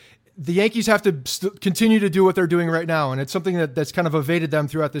 So the Yankees have to continue to do what they're doing right now, and it's something that's kind of evaded them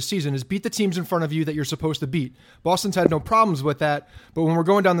throughout this season, is beat the teams in front of you that you're supposed to beat. Boston's had no problems with that, but when we're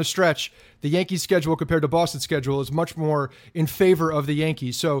going down the stretch, the Yankees' schedule compared to Boston's schedule is much more in favor of the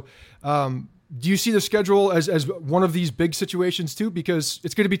Yankees. So do you see the schedule as one of these big situations too? Because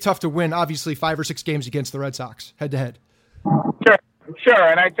it's going to be tough to win, obviously, 5 or 6 games against the Red Sox head-to-head. Sure,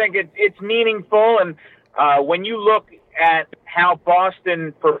 and I think it's meaningful, and when you look at how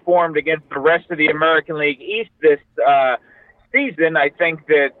Boston performed against the rest of the American League East this season, I think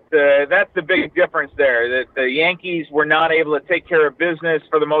that that's the big difference there, that the Yankees were not able to take care of business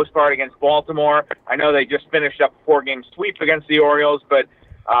for the most part against Baltimore. I know they just finished up a 4-game sweep against the Orioles, but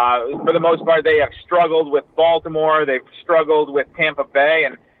for the most part they have struggled with Baltimore, they've struggled with Tampa Bay,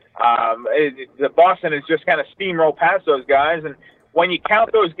 and the Boston has just kind of steamrolled past those guys, and when you count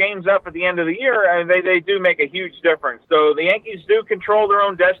those games up at the end of the year, they do make a huge difference. So the Yankees do control their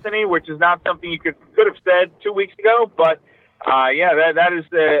own destiny, which is not something you could have said 2 weeks ago. But, that is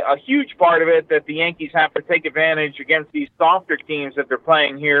a huge part of it, that the Yankees have to take advantage against these softer teams that they're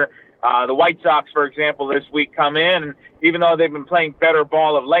playing here. The White Sox, for example, this week come in, and even though they've been playing better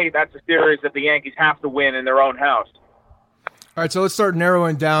ball of late, that's a series that the Yankees have to win in their own house. All right, so let's start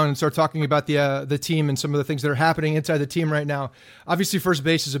narrowing down and start talking about the team and some of the things that are happening inside the team right now. Obviously, first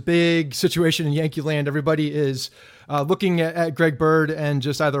base is a big situation in Yankee land. Everybody is looking at Greg Bird and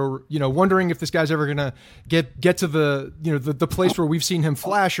just either wondering if this guy's ever going to get to the place where we've seen him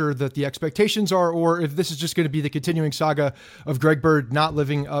flash, or that the expectations are, or if this is just going to be the continuing saga of Greg Bird not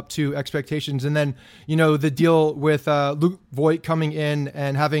living up to expectations. And then the deal with Luke Voit coming in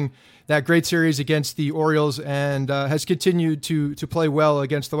and having that great series against the Orioles, and has continued to play well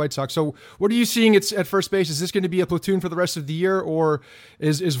against the White Sox. So what are you seeing at first base? Is this going to be a platoon for the rest of the year, or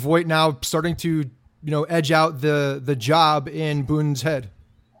is Voit now starting to edge out the job in Boone's head?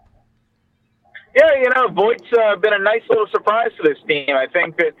 Yeah, Voigt's been a nice little surprise to this team. I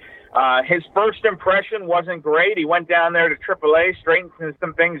think that his first impression wasn't great. He went down there to AAA, straightened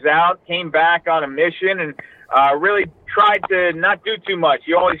some things out, came back on a mission, and really tried to not do too much.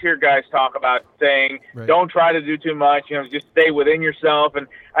 You always hear guys talk about saying, right, don't try to do too much, just stay within yourself. And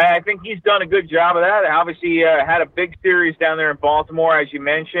I think he's done a good job of that. Obviously, had a big series down there in Baltimore, as you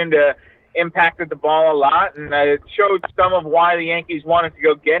mentioned, impacted the ball a lot, and it showed some of why the Yankees wanted to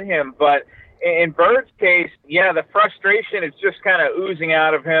go get him. But in Bird's case, the frustration is just kind of oozing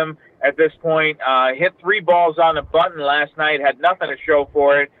out of him at this point. Hit 3 balls on the button last night, had nothing to show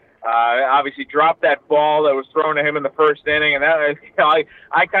for it. Obviously dropped that ball that was thrown to him in the first inning, and that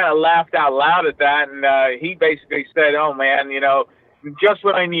I kind of laughed out loud at that, and he basically said, "Oh man, just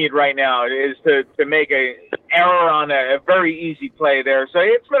what I need right now is to make a error on a very easy play there." So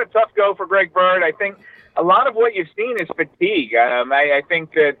it's been a tough go for Greg Bird. I think a lot of what you've seen is fatigue. I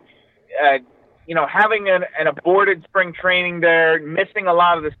think that having an aborted spring training there, missing a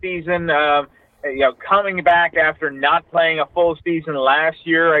lot of the season. Coming back after not playing a full season last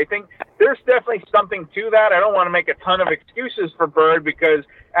year, I think there's definitely something to that. I don't want to make a ton of excuses for Bird, because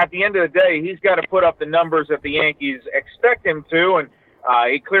at the end of the day, he's got to put up the numbers that the Yankees expect him to, and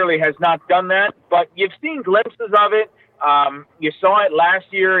he clearly has not done that. But you've seen glimpses of it. You saw it last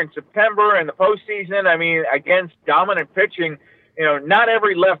year in September in the postseason. I mean, against dominant pitching, not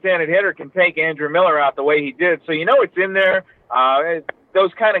every left-handed hitter can take Andrew Miller out the way he did. So it's in there.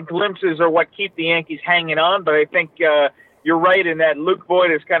 Those kind of glimpses are what keep the Yankees hanging on, but I think you're right in that Luke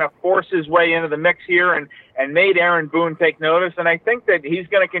Voit has kind of forced his way into the mix here and made Aaron Boone take notice, and I think that he's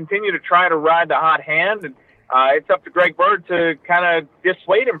going to continue to try to ride the hot hand, and it's up to Greg Bird to kind of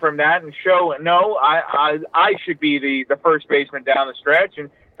dissuade him from that and show, no, I should be the first baseman down the stretch, and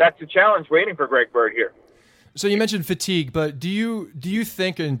that's the challenge waiting for Greg Bird here. So you mentioned fatigue, but do you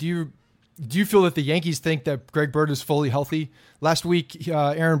think, and do you feel that the Yankees think that Greg Bird is fully healthy? Last week,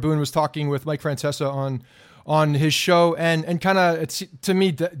 Aaron Boone was talking with Mike Francesa on his show and kind of, to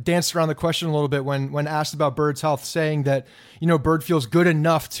me, danced around the question a little bit when asked about Bird's health, saying that, Bird feels good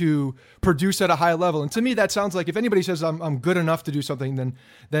enough to produce at a high level. And to me, that sounds like if anybody says I'm good enough to do something,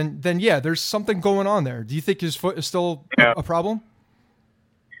 then yeah, there's something going on there. Do you think his foot is still a problem?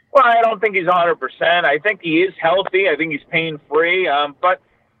 Well, I don't think he's 100%. I think he is healthy. I think he's pain-free, but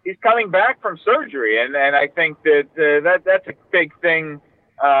he's coming back from surgery, and I think that's a big thing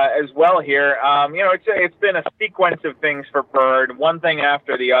as well here. It's been a sequence of things for Bird, one thing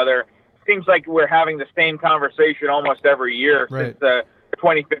after the other. Seems like we're having the same conversation almost every year since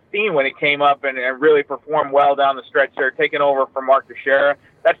 2015 when he came up and really performed well down the stretch there, taking over from Mark Teixeira.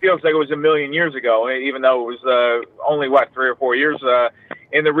 That feels like it was a million years ago, even though it was only, 3 or 4 years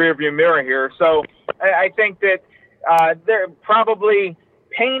in the rearview mirror here. So I think that they're probably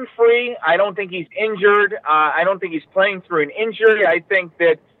pain-free. I don't think he's injured. I don't think he's playing through an injury. I think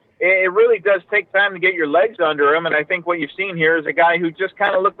that it really does take time to get your legs under him, and I think what you've seen here is a guy who just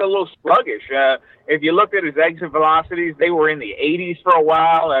kind of looked a little sluggish. If you looked at his exit velocities, they were in the 80s for a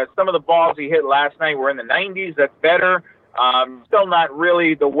while. Some of the balls he hit last night were in the 90s. That's better. Still not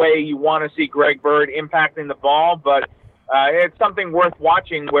really the way you want to see Greg Bird impacting the ball, but it's something worth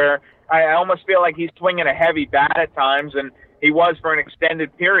watching where I almost feel like he's swinging a heavy bat at times, and he was for an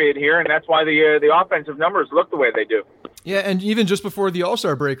extended period here, and that's why the offensive numbers look the way they do. Yeah, and even just before the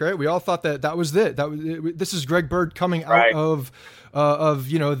All-Star break, right? We all thought that was it. This is Greg Bird coming out of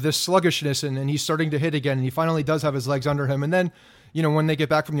this sluggishness, and he's starting to hit again, and he finally does have his legs under him. And then, when they get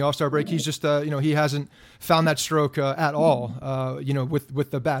back from the All-Star break, he's just he hasn't found that stroke at all. With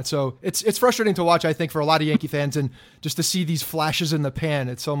the bat. So it's frustrating to watch, I think, for a lot of Yankee fans, and just to see these flashes in the pan.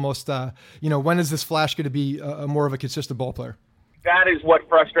 It's almost when is this flash going to be a more of a consistent ball player? That is what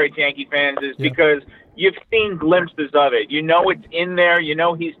frustrates Yankee fans, because you've seen glimpses of it. It's in there.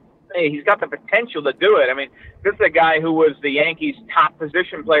 He's got the potential to do it. I mean, this is a guy who was the Yankees' top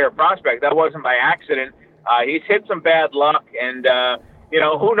position player prospect. That wasn't by accident. He's hit some bad luck, and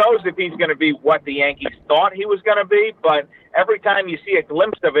who knows if he's going to be what the Yankees thought he was going to be. But every time you see a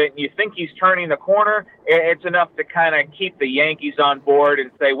glimpse of it and you think he's turning the corner, it's enough to kind of keep the Yankees on board and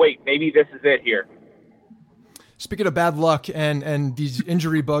say, wait, maybe this is it here. Speaking of bad luck and these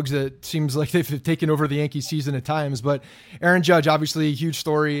injury bugs that seems like they've taken over the Yankee season at times, but Aaron Judge, obviously a huge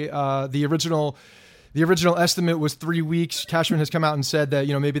story. The original estimate was 3 weeks. Cashman has come out and said that,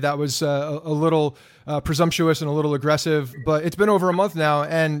 maybe that was a little presumptuous and a little aggressive, but it's been over a month now.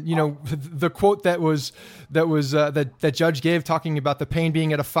 And, the quote that Judge gave talking about the pain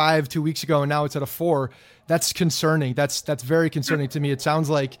being at a 5 2 weeks ago, and now it's at a 4. That's concerning. That's very concerning to me. It sounds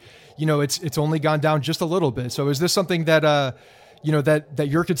like, it's only gone down just a little bit. So is this something that, that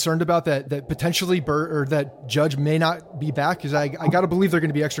you're concerned about, that potentially Bird or that Judge may not be back? Because I got to believe they're going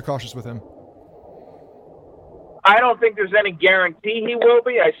to be extra cautious with him. I don't think there's any guarantee he will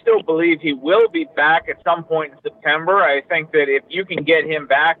be. I still believe he will be back at some point in September. I think that if you can get him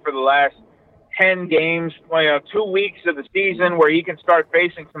back for the last 10 games, 2 weeks of the season where he can start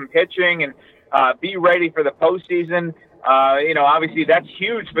facing some pitching and be ready for the postseason, obviously that's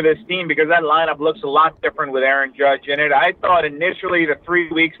huge for this team because that lineup looks a lot different with Aaron Judge in it. I thought initially the 3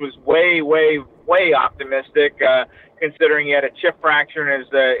 weeks was way, way, way optimistic, considering he had a chip fracture in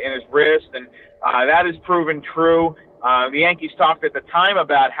his wrist, and that has proven true. The Yankees talked at the time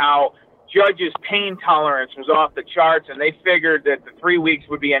about how Judge's pain tolerance was off the charts, and they figured that the 3 weeks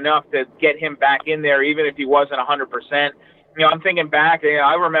would be enough to get him back in there, even if he wasn't 100%. I'm thinking back,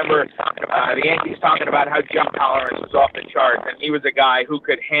 I remember the Yankees talking about how jump tolerance was off the charts, and he was a guy who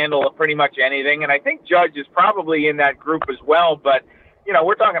could handle pretty much anything. And I think Judge is probably in that group as well, but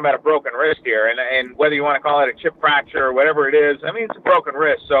we're talking about a broken wrist here, and whether you want to call it a chip fracture or whatever it is, it's a broken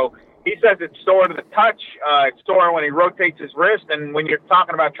wrist. So he says it's sore to the touch, it's sore when he rotates his wrist, and when you're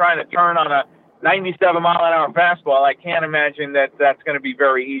talking about trying to turn on a 97-mile-an-hour fastball, I can't imagine that that's going to be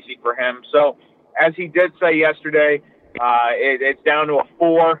very easy for him. So as he did say yesterday, it's down to a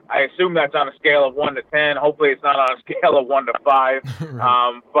 4. I assume that's on a scale of 1 to 10. Hopefully it's not on a scale of 1 to 5.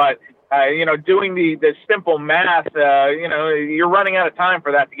 Right. But doing the simple math, you're running out of time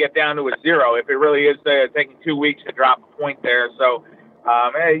for that to get down to a 0 if it really is taking 2 weeks to drop a point there. So,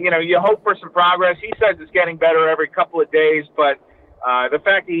 you hope for some progress. He says it's getting better every couple of days, but the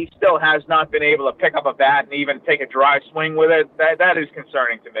fact that he still has not been able to pick up a bat and even take a dry swing with it, that is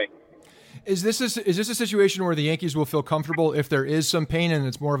concerning to me. Is this a situation where the Yankees will feel comfortable if there is some pain and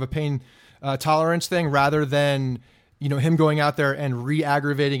it's more of a pain tolerance thing rather than him going out there and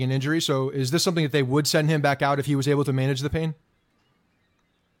re-aggravating an injury? So is this something that they would send him back out if he was able to manage the pain?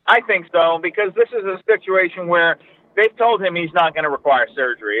 I think so, because this is a situation where they've told him he's not going to require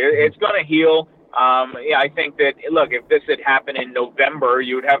surgery. It's going to heal. Yeah, I think that, look, if this had happened in November,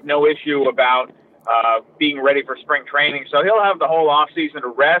 you would have no issue about being ready for spring training. So he'll have the whole offseason to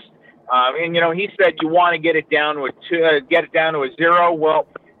rest. And, he said you want to get it down to a 0. Well,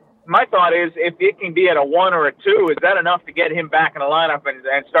 my thought is if it can be at a 1 or a 2, is that enough to get him back in the lineup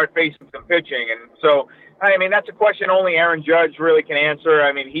and start facing some pitching? And so, that's a question only Aaron Judge really can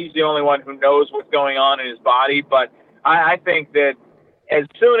answer. He's the only one who knows what's going on in his body. But I think that as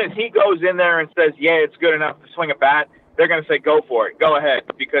soon as he goes in there and says, yeah, it's good enough to swing a bat, they're going to say, go for it, go ahead.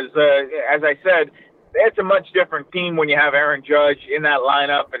 Because, as I said, it's a much different team when you have Aaron Judge in that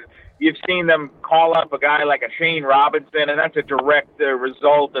lineup. And you've seen them call up a guy like a Shane Robinson, and that's a direct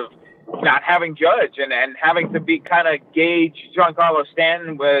result of not having Judge and having to be kind of gauge Giancarlo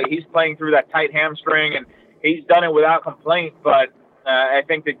Stanton. He's playing through that tight hamstring, and he's done it without complaint. But I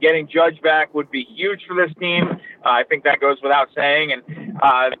think that getting Judge back would be huge for this team. I think that goes without saying. And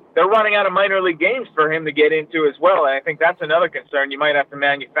they're running out of minor league games for him to get into as well. And I think that's another concern. You might have to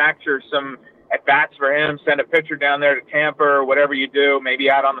manufacture some at-bats for him, send a pitcher down there to Tampa or whatever you do, maybe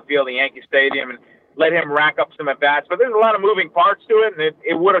out on the field at Yankee Stadium, and let him rack up some at-bats. But there's a lot of moving parts to it, and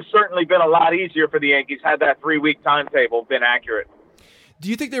it would have certainly been a lot easier for the Yankees had that 3-week timetable been accurate. Do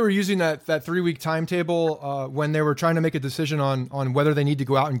you think they were using that 3-week timetable when they were trying to make a decision on whether they need to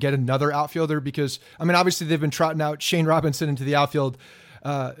go out and get another outfielder? Because, obviously they've been trotting out Shane Robinson into the outfield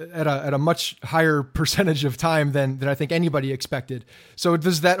at a much higher percentage of time than I think anybody expected. So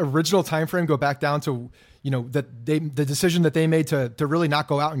does that original time frame go back down to, the decision that they made to really not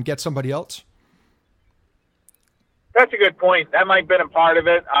go out and get somebody else? That's a good point. That might have been a part of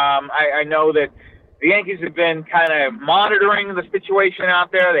it. I know that the Yankees have been kind of monitoring the situation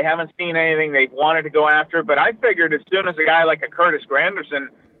out there. They haven't seen anything they've wanted to go after, but I figured as soon as a guy like a Curtis Granderson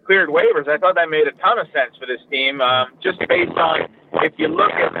cleared waivers, I thought that made a ton of sense for this team, just based on if you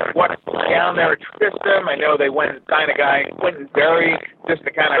look at what's down there at system. I know they went and signed a guy, Quentin Berry, just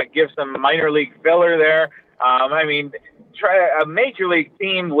to kind of give some minor league filler there. A major league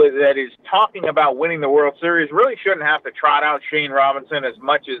team that is talking about winning the World Series really shouldn't have to trot out Shane Robinson as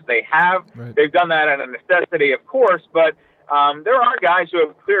much as they have. Right. They've done that out of necessity, of course, but there are guys who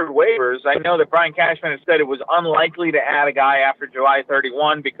have cleared waivers. I know that Brian Cashman has said it was unlikely to add a guy after July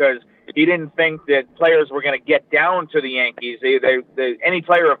 31 because he didn't think that players were going to get down to the Yankees. Any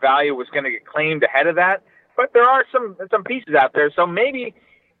player of value was going to get claimed ahead of that. But there are some pieces out there, so maybe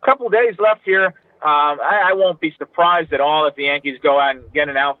a couple days left here. I won't be surprised at all if the Yankees go out and get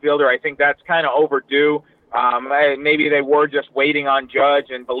an outfielder. I think that's kind of overdue. Maybe they were just waiting on Judge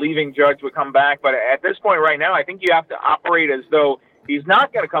and believing Judge would come back. But at this point right now, I think you have to operate as though he's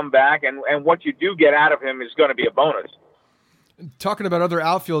not going to come back, and what you do get out of him is going to be a bonus. Talking about other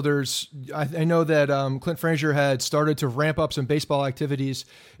outfielders, I know that Clint Frazier had started to ramp up some baseball activities.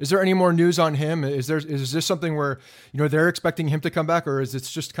 Is there any more news on him? Is this something where they're expecting him to come back, or is it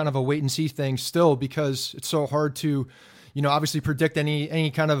just kind of a wait and see thing still because it's so hard to obviously predict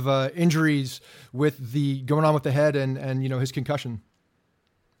any kind of injuries with the going on with the head and his concussion?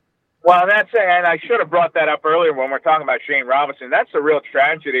 Well, and I should have brought that up earlier when we're talking about Shane Robinson. That's the real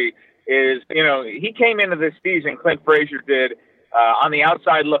tragedy. Is he came into this season, Clint Frazier did. On the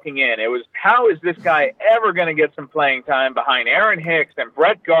outside looking in, it was, how is this guy ever going to get some playing time behind Aaron Hicks and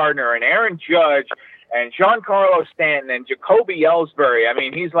Brett Gardner and Aaron Judge and Giancarlo Stanton and Jacoby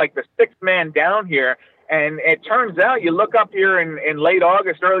Ellsbury? He's like the sixth man down here. And it turns out you look up here in late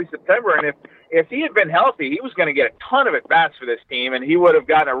August, early September, and if he had been healthy, he was going to get a ton of at-bats for this team, and he would have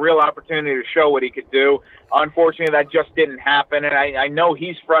gotten a real opportunity to show what he could do. Unfortunately, that just didn't happen, and I know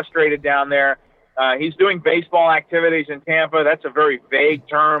he's frustrated down there. He's doing baseball activities in Tampa. That's a very vague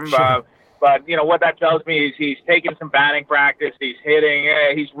term, sure. But what that tells me is he's taking some batting practice. He's hitting.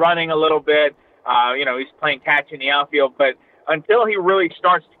 He's running a little bit. He's playing catch in the outfield. But until he really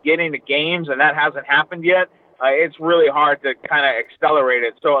starts to get into games, and that hasn't happened yet, it's really hard to kind of accelerate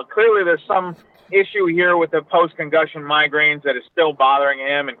it. So clearly there's some issue here with the post-concussion migraines that is still bothering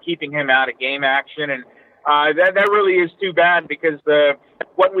him and keeping him out of game action. And that really is too bad because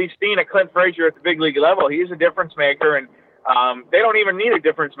what we've seen at Clint Frazier at the big league level, he's a difference maker, and they don't even need a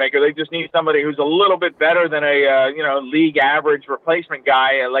difference maker. They just need somebody who's a little bit better than a league average replacement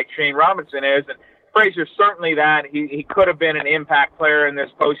guy like Shane Robinson is. And Frazier's certainly that. He could have been an impact player in this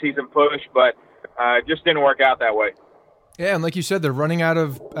postseason push, but just didn't work out that way. Yeah, and like you said, they're running out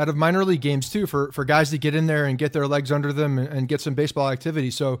of minor league games too for guys to get in there and get their legs under them and get some baseball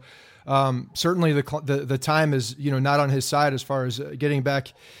activity. So certainly the time is not on his side as far as getting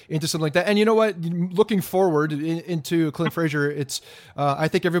back into something like that. And you know what? Looking forward into Clint Frazier, it's I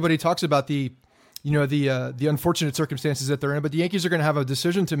think everybody talks about the the unfortunate circumstances that they're in. But the Yankees are going to have a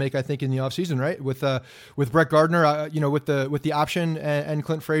decision to make, I think, in the offseason, right? With Brett Gardner, with the option and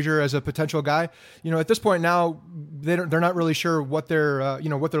Clint Frazier as a potential guy. At this point now, they're not really sure what they're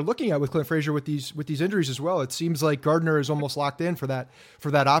looking at with Clint Frazier with these injuries as well. It seems like Gardner is almost locked in for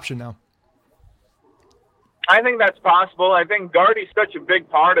that option now. I think that's possible. I think Gardy's such a big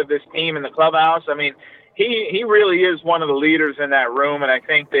part of this team in the clubhouse. I mean, he really is one of the leaders in that room, and I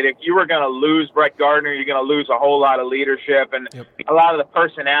think that if you were going to lose Brett Gardner, you're going to lose a whole lot of leadership and a lot of the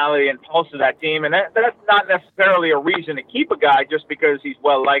personality and pulse of that team. And that's not necessarily a reason to keep a guy just because he's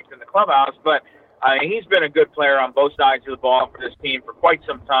well-liked in the clubhouse, but he's been a good player on both sides of the ball for this team for quite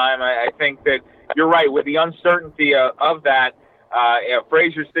some time. I think that you're right, with the uncertainty of that,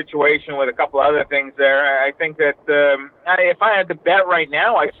 Frazier's situation with a couple other things there, I think that if I had to bet right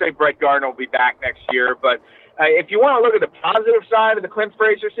now, I'd say Brett Gardner will be back next year. But if you want to look at the positive side of the Clint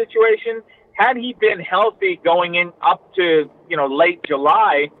Frazier situation, had he been healthy going in up to late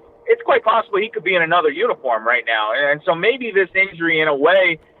July, it's quite possible he could be in another uniform right now. And so maybe this injury, in a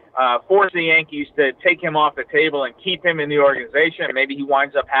way, forced the Yankees to take him off the table and keep him in the organization. Maybe he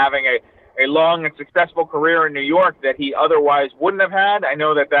winds up having a long and successful career in New York that he otherwise wouldn't have had. I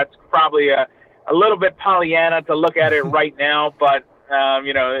know that that's probably a little bit Pollyanna to look at it right now, but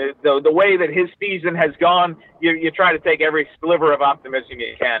the way that his season has gone, you try to take every sliver of optimism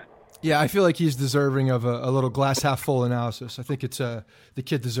you can. Yeah, I feel like he's deserving of a little glass half full analysis. I think it's the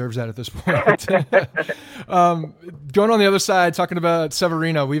kid deserves that at this point. Going on the other side, talking about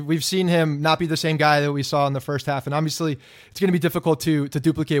Severino, we've seen him not be the same guy that we saw in the first half, and obviously it's going to be difficult to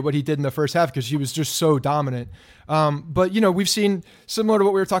duplicate what he did in the first half because he was just so dominant. But we've seen, similar to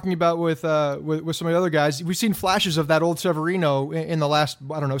what we were talking about with some of the other guys, we've seen flashes of that old Severino in the last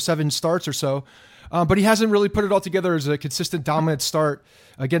 7 starts or so. But he hasn't really put it all together as a consistent dominant start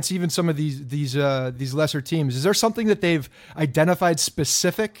against even some of these lesser teams. Is there something that they've identified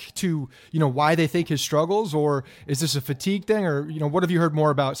specific to why they think his struggles, or is this a fatigue thing, or what have you heard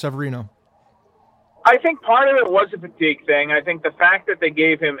more about Severino? I think part of it was a fatigue thing. I think the fact that they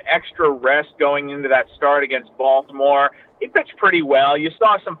gave him extra rest going into that start against Baltimore, he pitched pretty well. You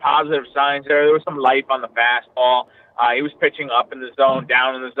saw some positive signs there. There was some life on the fastball. He was pitching up in the zone,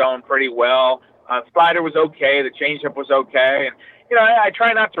 down in the zone pretty well. Slider was okay. The changeup was okay. And, I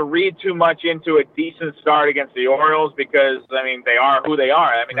try not to read too much into a decent start against the Orioles because, they are who they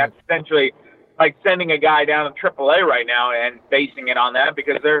are. That's essentially like sending a guy down to AAA right now and basing it on that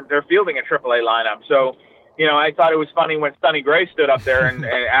because they're fielding a AAA lineup. So, I thought it was funny when Sonny Gray stood up there and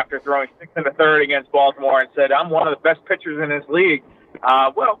after throwing 6 1/3 against Baltimore and said, "I'm one of the best pitchers in this league."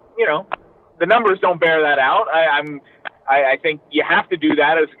 The numbers don't bear that out. I think you have to do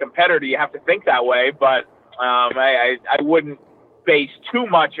that as a competitor. You have to think that way, but I wouldn't base too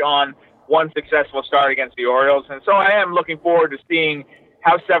much on one successful start against the Orioles. And so I am looking forward to seeing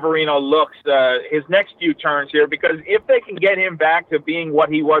how Severino looks his next few turns here, because if they can get him back to being what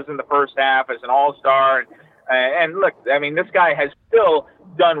he was in the first half as an all-star, and look, this guy has still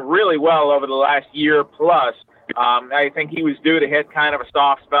done really well over the last year plus. I think he was due to hit kind of a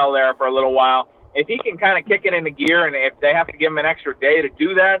soft spell there for a little while. If he can kind of kick it into gear, and if they have to give him an extra day to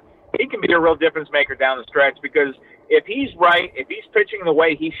do that, he can be a real difference maker down the stretch. Because if he's right, if he's pitching the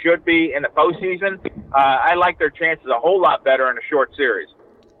way he should be in the postseason, I like their chances a whole lot better in a short series.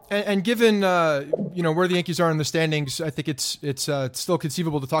 And given where the Yankees are in the standings, I think it's still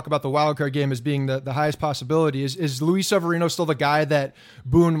conceivable to talk about the wild card game as being the highest possibility. Is Luis Severino still the guy that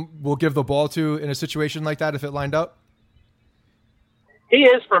Boone will give the ball to in a situation like that if it lined up? He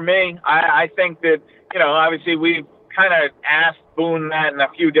is for me. I think that, obviously we've kind of asked Boone that in a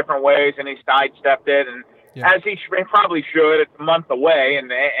few different ways, and he sidestepped it. And as he probably should, it's a month away, and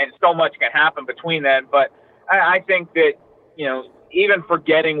so much can happen between then. But I think that, even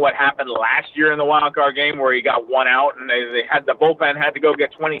forgetting what happened last year in the wild card game where he got 1 out and the bullpen had to go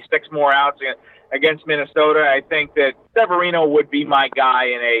get 26 more outs against Minnesota, I think that Severino would be my guy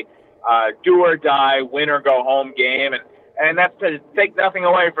in a do or die, win or go home game. And that's to take nothing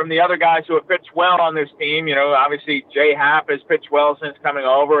away from the other guys who have pitched well on this team. Obviously Jay Happ has pitched well since coming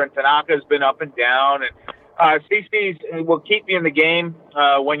over, and Tanaka's been up and down. And CC's will keep you in the game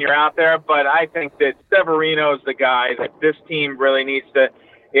when you're out there. But I think that Severino's the guy that this team really needs to.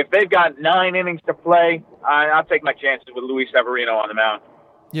 If they've got 9 innings to play, I'll take my chances with Luis Severino on the mound.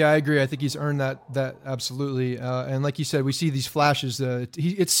 Yeah, I agree. I think he's earned that absolutely. And like you said, we see these flashes.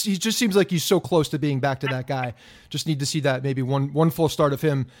 He just seems like he's so close to being back to that guy. Just need to see that maybe one full start of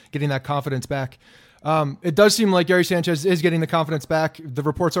him getting that confidence back. It does seem like Gary Sanchez is getting the confidence back. The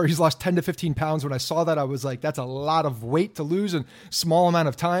reports are he's lost 10 to 15 pounds. When I saw that, I was like, that's a lot of weight to lose in a small amount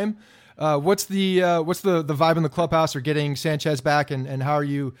of time. What's the vibe in the clubhouse or getting Sanchez back, and how are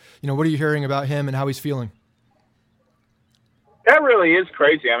you? What are you hearing about him and how he's feeling? That really is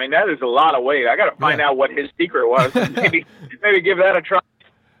crazy. I mean, that is a lot of weight. I got to find out what his secret was. maybe give that a try.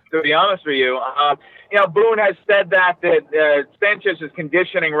 To be honest with you, Boone has said that Sanchez's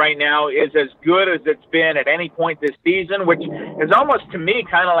conditioning right now is as good as it's been at any point this season, which is almost to me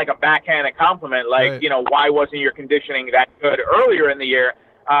kind of like a backhanded compliment. Like, right. Why wasn't your conditioning that good earlier in the year?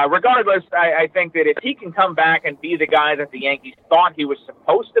 Regardless, I think that if he can come back and be the guy that the Yankees thought he was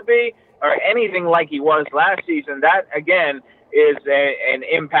supposed to be, or anything like he was last season, that again is an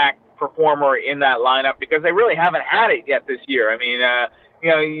impact performer in that lineup, because they really haven't had it yet this year. I mean,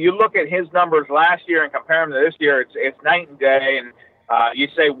 you look at his numbers last year and compare them to this year, it's night and day. And you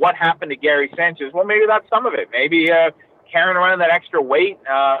say, what happened to Gary Sanchez? Well, maybe that's some of it. Maybe carrying around that extra weight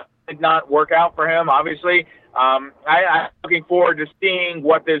did not work out for him, obviously. I'm looking forward to seeing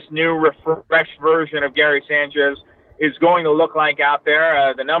what this new refreshed version of Gary Sanchez is going to look like out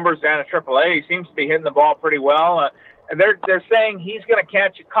there. The numbers down at AAA, he seems to be hitting the ball pretty well. And they're saying he's going to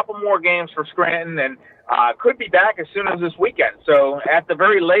catch a couple more games for Scranton and could be back as soon as this weekend. So at the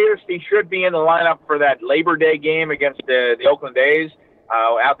very latest, he should be in the lineup for that Labor Day game against the Oakland A's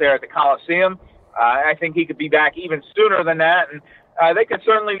out there at the Coliseum. I think he could be back even sooner than that. And they could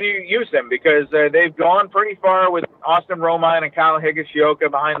certainly use him, because they've gone pretty far with Austin Romine and Kyle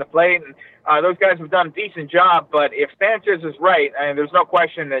Higashioka behind the plate. And those guys have done a decent job. But if Sanchez is right, I mean, there's no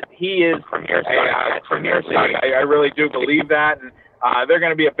question that he is premier side. I really do believe that. And they're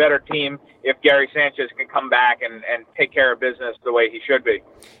going to be a better team if Gary Sanchez can come back and take care of business the way he should be.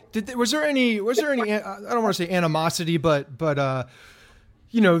 Was there any? I don't want to say animosity, but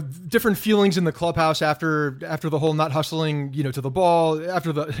different feelings in the clubhouse after the whole not hustling, to the ball,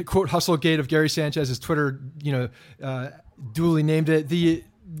 after the quote hustle gate of Gary Sanchez, as Twitter, duly named it.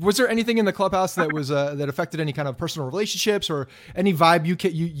 Was there anything in the clubhouse that was that affected any kind of personal relationships, or any vibe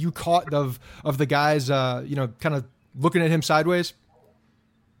you caught of the guys, kind of looking at him sideways?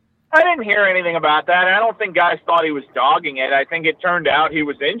 I didn't hear anything about that. I don't think guys thought he was dogging it. I think it turned out he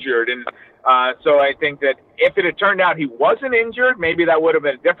was injured. And so I think that if it had turned out he wasn't injured, maybe that would have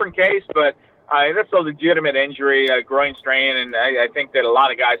been a different case. But that's a legitimate injury, a groin strain. And I think that a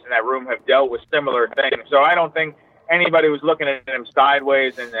lot of guys in that room have dealt with similar things. So I don't think anybody was looking at him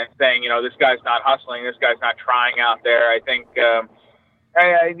sideways and saying, this guy's not hustling, this guy's not trying out there. I think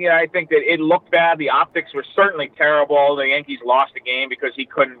I think that it looked bad. The optics were certainly terrible. The Yankees lost the game because he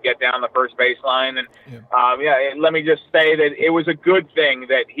couldn't get down the first baseline. And let me just say that it was a good thing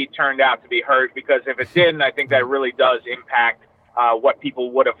that he turned out to be hurt, because if it didn't, I think that really does impact what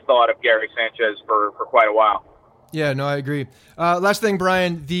people would have thought of Gary Sanchez for quite a while. Yeah, no, I agree. Last thing,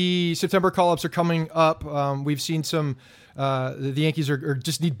 Brian, the September call-ups are coming up. We've seen some the Yankees are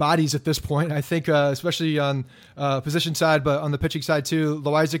just need bodies at this point, I think, especially on position side, but on the pitching side too.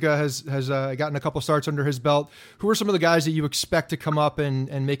 Loaizaga has gotten a couple starts under his belt. Who are some of the guys that you expect to come up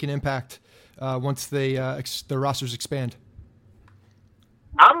and make an impact once their rosters expand?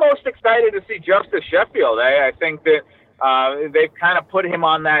 I'm most excited to see Justice Sheffield. I think that they've kind of put him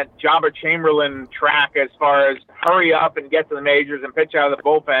on that Jabba Chamberlain track as far as hurry up and get to the majors and pitch out of the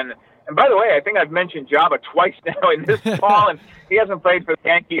bullpen. And by the way, I think I've mentioned Jabba twice now in this call, and he hasn't played for the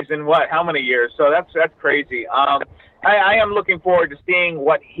Yankees in how many years? So that's crazy. I am looking forward to seeing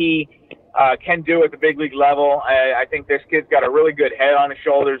what he can do at the big league level. I think this kid's got a really good head on his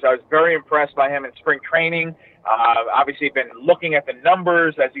shoulders. I was very impressed by him in spring training. Obviously been looking at the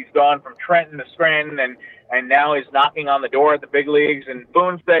numbers as he's gone from Trenton to Scranton, and now he's knocking on the door at the big leagues. And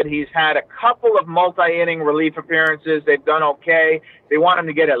Boone said he's had a couple of multi-inning relief appearances. They've done okay. They want him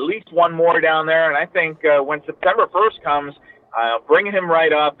to get at least one more down there. And I think when September 1st comes, bring him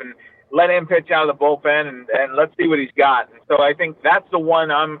right up and let him pitch out of the bullpen, and let's see what he's got. And so I think that's the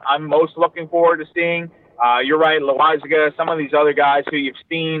one I'm most looking forward to seeing. You're right, Loaizaga, some of these other guys who you've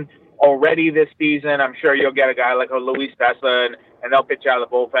seen already this season. I'm sure you'll get a guy like a Luis Tessa, and they'll pitch out of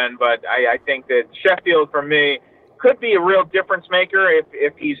the bullpen. But I think that Sheffield, for me, could be a real difference maker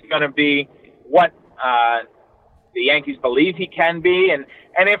if he's going to be what the Yankees believe he can be. And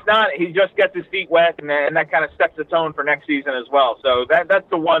if not, he just gets his feet wet, and that kind of sets the tone for next season as well. So that's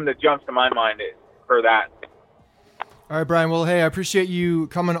the one that jumps to my mind for that. All right, Brian. Well, hey, I appreciate you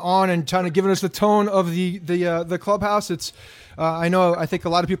coming on and kind of giving us the tone of the clubhouse. It's I think a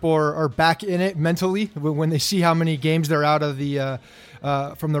lot of people are back in it mentally when they see how many games they're out of the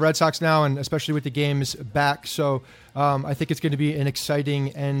from the Red Sox now, and especially with the games back. So I think it's going to be an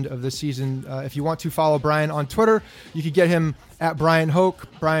exciting end of the season. If you want to follow Brian on Twitter, you can get him at Bryan Hoch.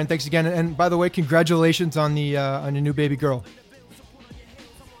 Brian, thanks again. And by the way, congratulations on the new baby girl.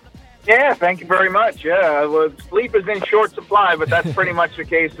 Yeah, thank you very much. Yeah, well, sleep is in short supply, but that's pretty much the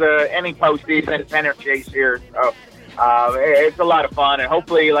case any postseason pennant chase here. So it's a lot of fun, and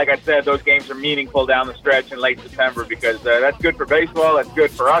hopefully, like I said, those games are meaningful down the stretch in late September because that's good for baseball, that's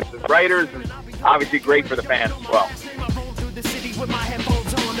good for us as writers, and obviously great for the fans as well.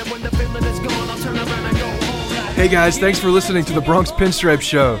 Hey guys, thanks for listening to the Bronx Pinstripes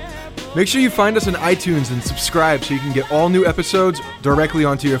Show. Make sure you find us on iTunes and subscribe so you can get all new episodes directly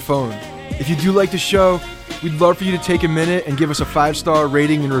onto your phone. If you do like the show, we'd love for you to take a minute and give us a 5-star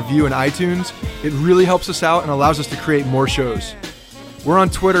rating and review in iTunes. It really helps us out and allows us to create more shows. We're on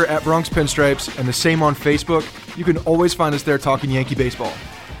Twitter at Bronx Pinstripes and the same on Facebook. You can always find us there talking Yankee baseball.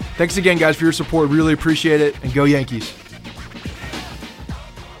 Thanks again, guys, for your support. Really appreciate it, and go Yankees.